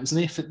excited about, isn't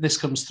he, if this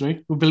comes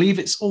through? We believe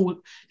it's all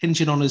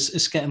hinging on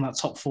us getting that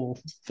top 4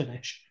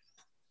 finish.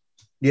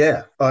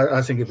 Yeah,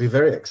 I think it'd be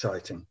very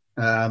exciting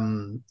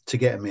to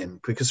get him in,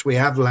 because we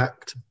have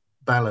lacked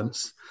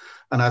balance.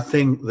 And I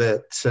think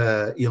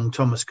that young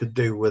Thomas could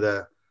do with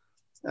a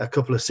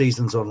couple of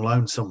seasons on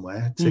loan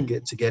somewhere to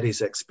get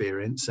his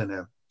experience.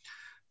 And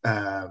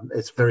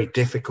it's very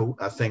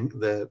difficult, I think,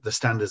 the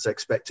standards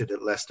expected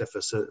at Leicester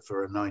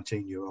for a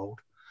 19-year-old.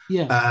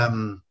 Yeah.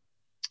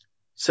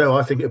 So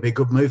I think it'd be a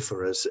good move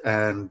for us.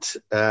 And,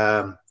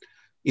 then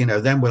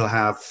we'll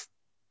have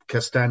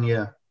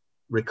Castagna,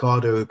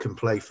 Ricardo, who can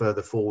play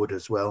further forward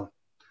as well,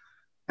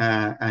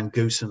 and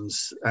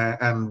Goossens,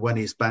 and when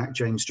he's back,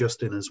 James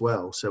Justin as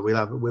well. So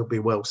we'll be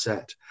well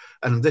set.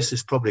 And this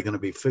is probably going to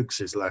be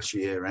Fuchs's last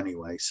year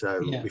anyway,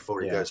 so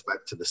before he goes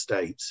back to the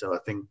States. So I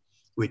think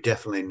we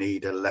definitely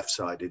need a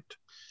left-sided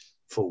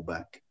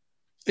fullback.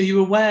 Are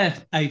you aware,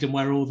 Aidan,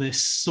 where all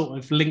this sort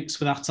of links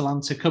with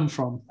Atalanta come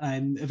from?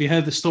 And have you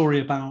heard the story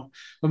about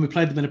when we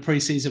played them in a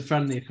pre-season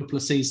friendly a couple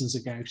of seasons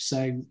ago?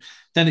 So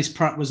Dennis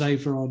Pratt was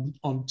over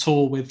on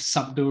tour with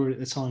Sampdoria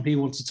at the time. He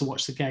wanted to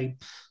watch the game,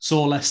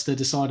 saw Leicester,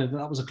 decided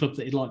that was a club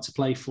that he'd like to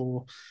play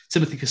for.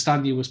 Timothy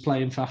Castagna was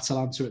playing for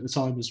Atalanta at the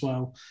time as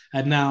well.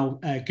 And now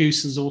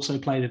Goossens also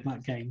played in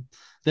that game.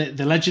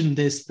 The legend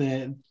is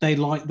that they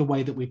like the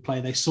way that we play.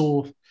 They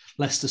saw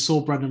Leicester,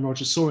 saw Brendan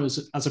Rodgers, saw us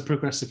as a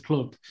progressive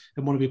club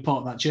and want to be part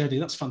of that journey.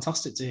 That's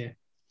fantastic to hear.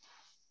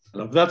 I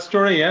love that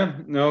story, yeah.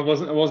 No, I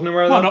wasn't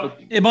aware of that.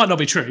 It might not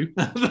be true.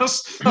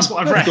 that's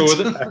what I've read. Let's go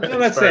with it. Yeah,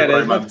 let's say it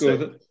is.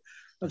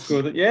 Let's go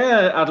with it.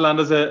 Yeah,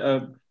 Atalanta's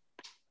a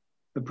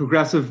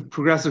progressive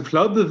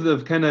club.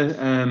 They've kind of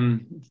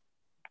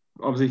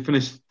obviously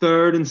finished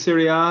 3rd in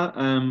Serie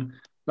A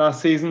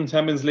last season,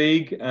 Champions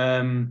League.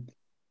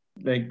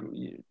 Like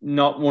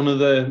not one of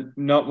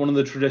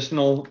the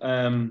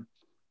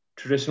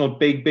traditional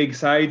big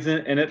sides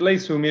in Italy,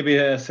 so maybe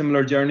a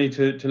similar journey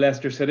to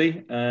Leicester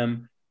City,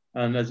 and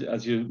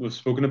as you was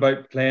spoken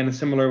about, playing a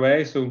similar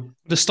way. So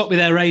to stop me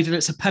there, Aidan,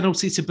 it's a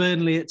penalty to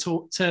Burnley at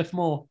Turf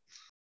Moor.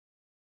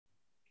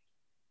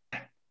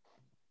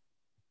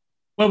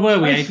 Where were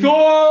we, Aidan?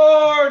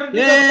 Scored!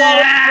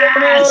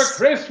 Yes!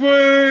 Chris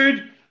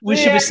Wood! We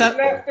should be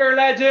Leicester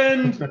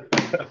legend!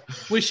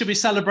 We should be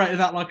celebrating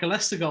that like a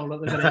Leicester goal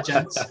at the minute,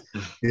 gents.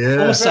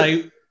 Yeah.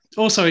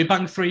 Also, he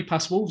banged 3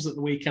 past Wolves at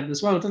the weekend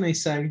as well, didn't he?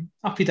 So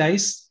happy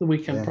days the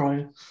weekend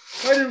prior.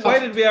 Why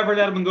did we ever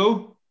let him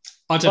go?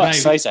 I don't know. What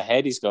size of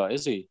head he's got,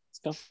 is he? He's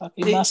got a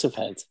fucking massive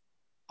head.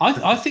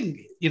 I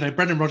think,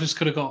 Brendan Rodgers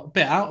could have got a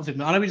bit out of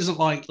him. I know he doesn't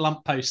like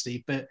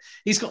lampposty, but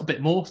he's got a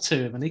bit more to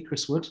him, and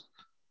Chris Wood.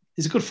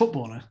 He's a good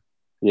footballer.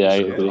 Yeah, I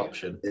agree.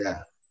 Option.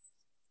 Yeah.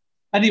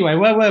 Anyway,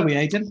 where were we,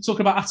 Aidan?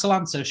 Talking about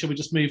Atalanta, should we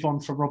just move on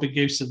from Robin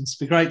Goossens?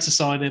 Be great to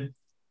sign him.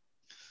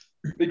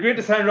 Be great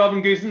to sign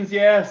Robin Goossens,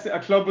 yes. A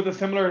club with a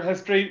similar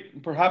history,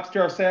 perhaps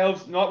to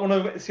ourselves. Not one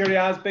of Serie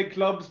A's big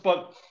clubs,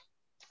 but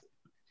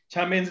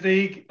Champions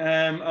League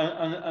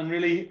and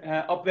really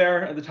up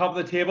there at the top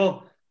of the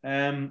table.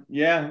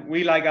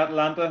 We like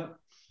Atalanta.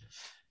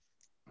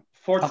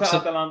 Forza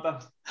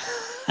Atalanta.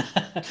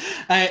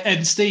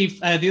 And Steve,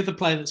 the other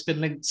player that's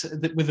been linked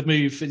with the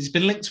move, he's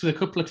been linked with a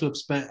couple of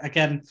clubs, but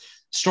again,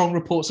 strong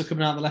reports are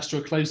coming out that Leicester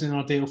are closing in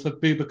on a deal for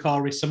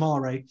Boubakary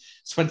Samare,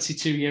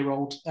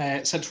 22-year-old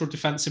central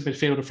defensive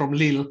midfielder from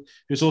Lille,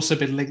 who's also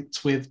been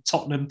linked with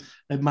Tottenham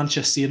and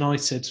Manchester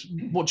United.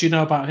 What do you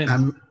know about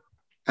him?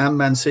 And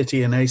Man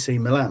City and AC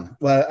Milan.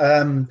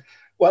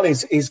 Well,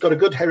 he's got a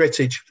good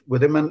heritage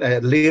with him.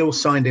 Lille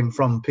signed him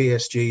from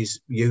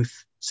PSG's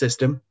youth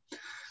system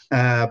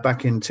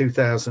back in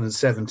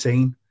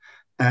 2017.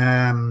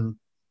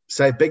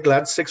 So big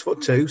lad,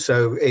 6'2",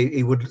 so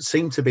he would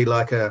seem to be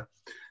like a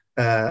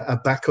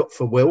backup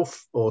for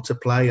Wilf, or to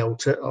play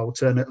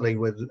alternately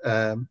with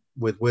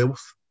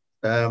Wilf.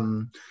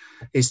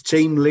 His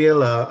team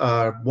Lille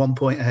are 1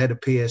 point ahead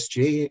of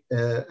PSG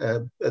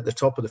at the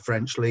top of the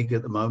French league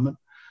at the moment.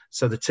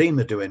 So the team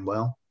are doing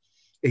well.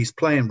 He's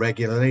playing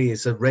regularly.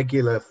 He's a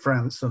regular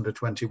France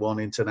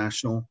under-21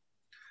 international.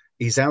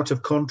 He's out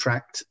of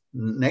contract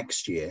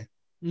next year,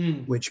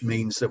 which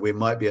means that we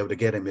might be able to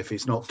get him if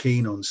he's not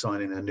keen on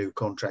signing a new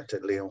contract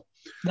at Lille.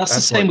 That's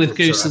the same with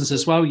Goossens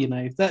as well,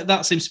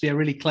 That seems to be a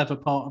really clever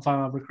part of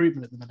our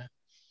recruitment at the minute.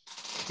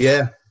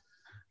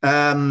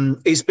 Yeah.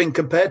 He's been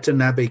compared to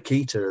Naby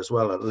Keita as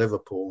well at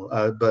Liverpool,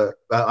 but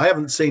I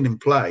haven't seen him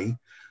play.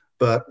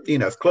 But,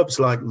 if clubs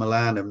like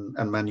Milan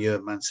and Man U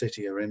and Man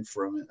City are in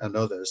for him and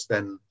others,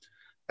 then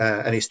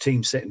and his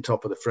team sitting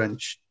top of the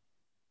French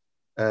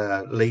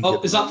league. Oh,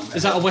 is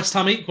that a West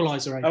Ham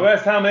equaliser? A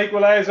West Ham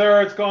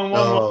equaliser. It's gone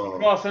 1-1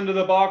 across into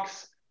the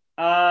box.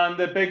 And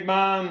the big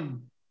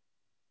man,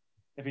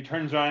 if he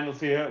turns around, he'll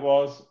see who it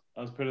was.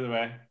 Let's put it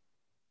away.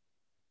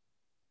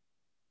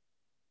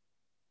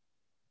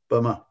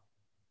 Bummer.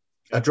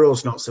 A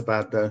draw's not so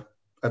bad, though.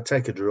 I'd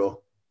take a draw.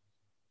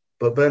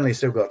 But Burnley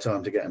still got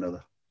time to get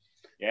another.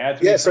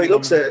 Yeah. So he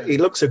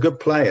looks a good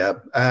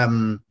player.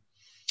 And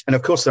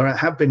of course, there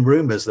have been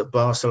rumours that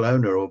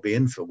Barcelona will be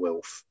in for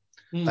Wilf.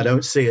 I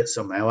don't see it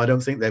somehow. I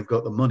don't think they've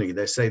got the money.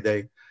 They say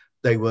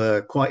they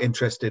were quite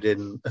interested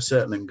in a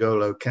certain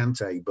N'Golo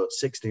Kante, but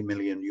 60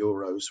 million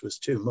euros was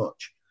too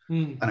much.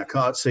 And I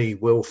can't see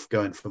Wilf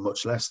going for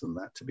much less than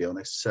that, to be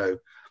honest. So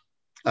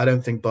I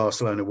don't think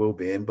Barcelona will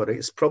be in, but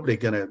it's probably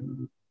going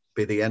to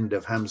be the end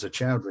of Hamza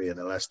Chowdhury in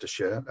a Leicester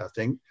shirt, I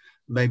think.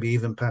 Maybe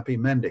even Papi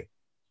Mendy.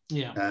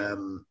 Yeah.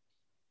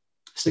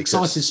 It's an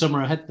exciting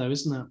summer ahead, though,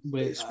 isn't it?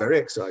 It's very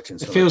exciting.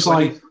 It feels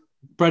like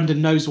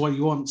Brendan knows what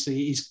he wants.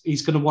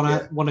 He's going to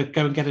want to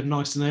go and get him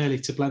nice and early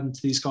to blend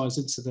these guys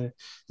into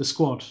the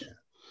squad.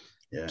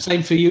 Yeah.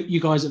 Same for you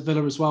guys at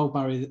Villa as well,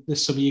 Barry.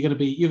 This summer you're going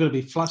to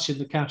be flashing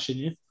the cash, aren't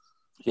you?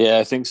 Yeah,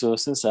 I think so.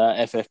 Since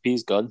that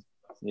FFP's gone,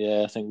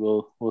 I think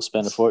we'll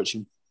spend a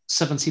fortune.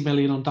 70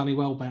 million on Danny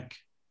Welbeck.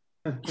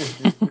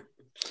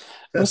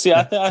 We'll see.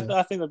 I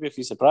think there'll be a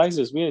few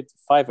surprises. We had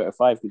 5 out of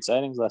 5 good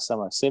signings last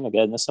summer. Same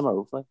again this summer,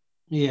 hopefully.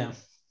 Yeah.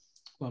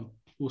 Well,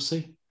 we'll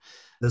see.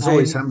 There's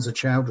always Hamza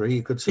Chowdhury.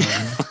 You could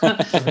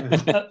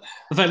sign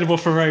available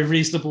for a very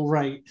reasonable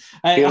rate.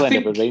 He'll end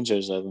up with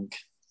Rangers, I think.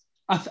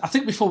 I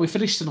think before we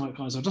finish tonight,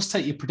 guys, I'll just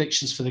take your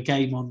predictions for the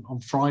game on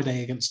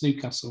Friday against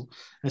Newcastle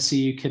and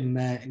see who can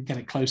get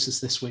it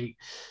closest this week.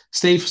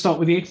 Steve, start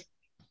with you.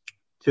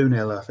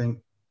 2-0, I think.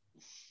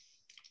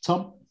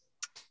 Tom?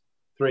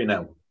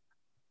 3-0.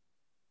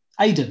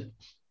 Aidan?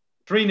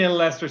 3-0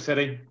 Leicester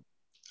City.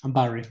 And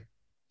Barry?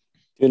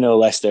 2-0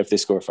 Leicester if they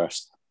score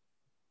first.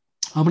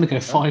 I'm going to go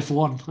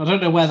 5-1. I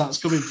don't know where that's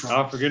coming from.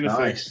 Oh, for goodness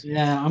sake!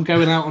 Yeah, I'm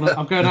going out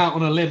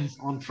on a limb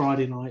on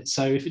Friday night.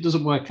 So if it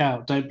doesn't work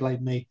out, don't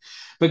blame me.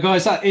 But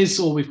guys, that is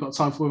all we've got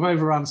time for. We've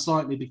overrun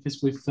slightly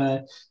because we've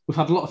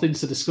had a lot of things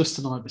to discuss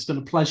tonight. But it's been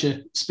a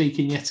pleasure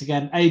speaking yet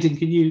again. Aidan,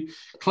 can you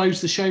close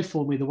the show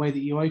for me the way that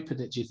you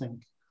opened it? Do you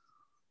think?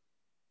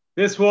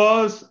 It's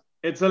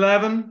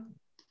 11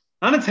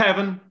 and it's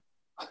heaven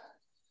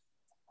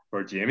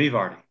for Jamie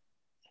Vardy.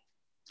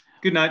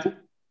 Good night.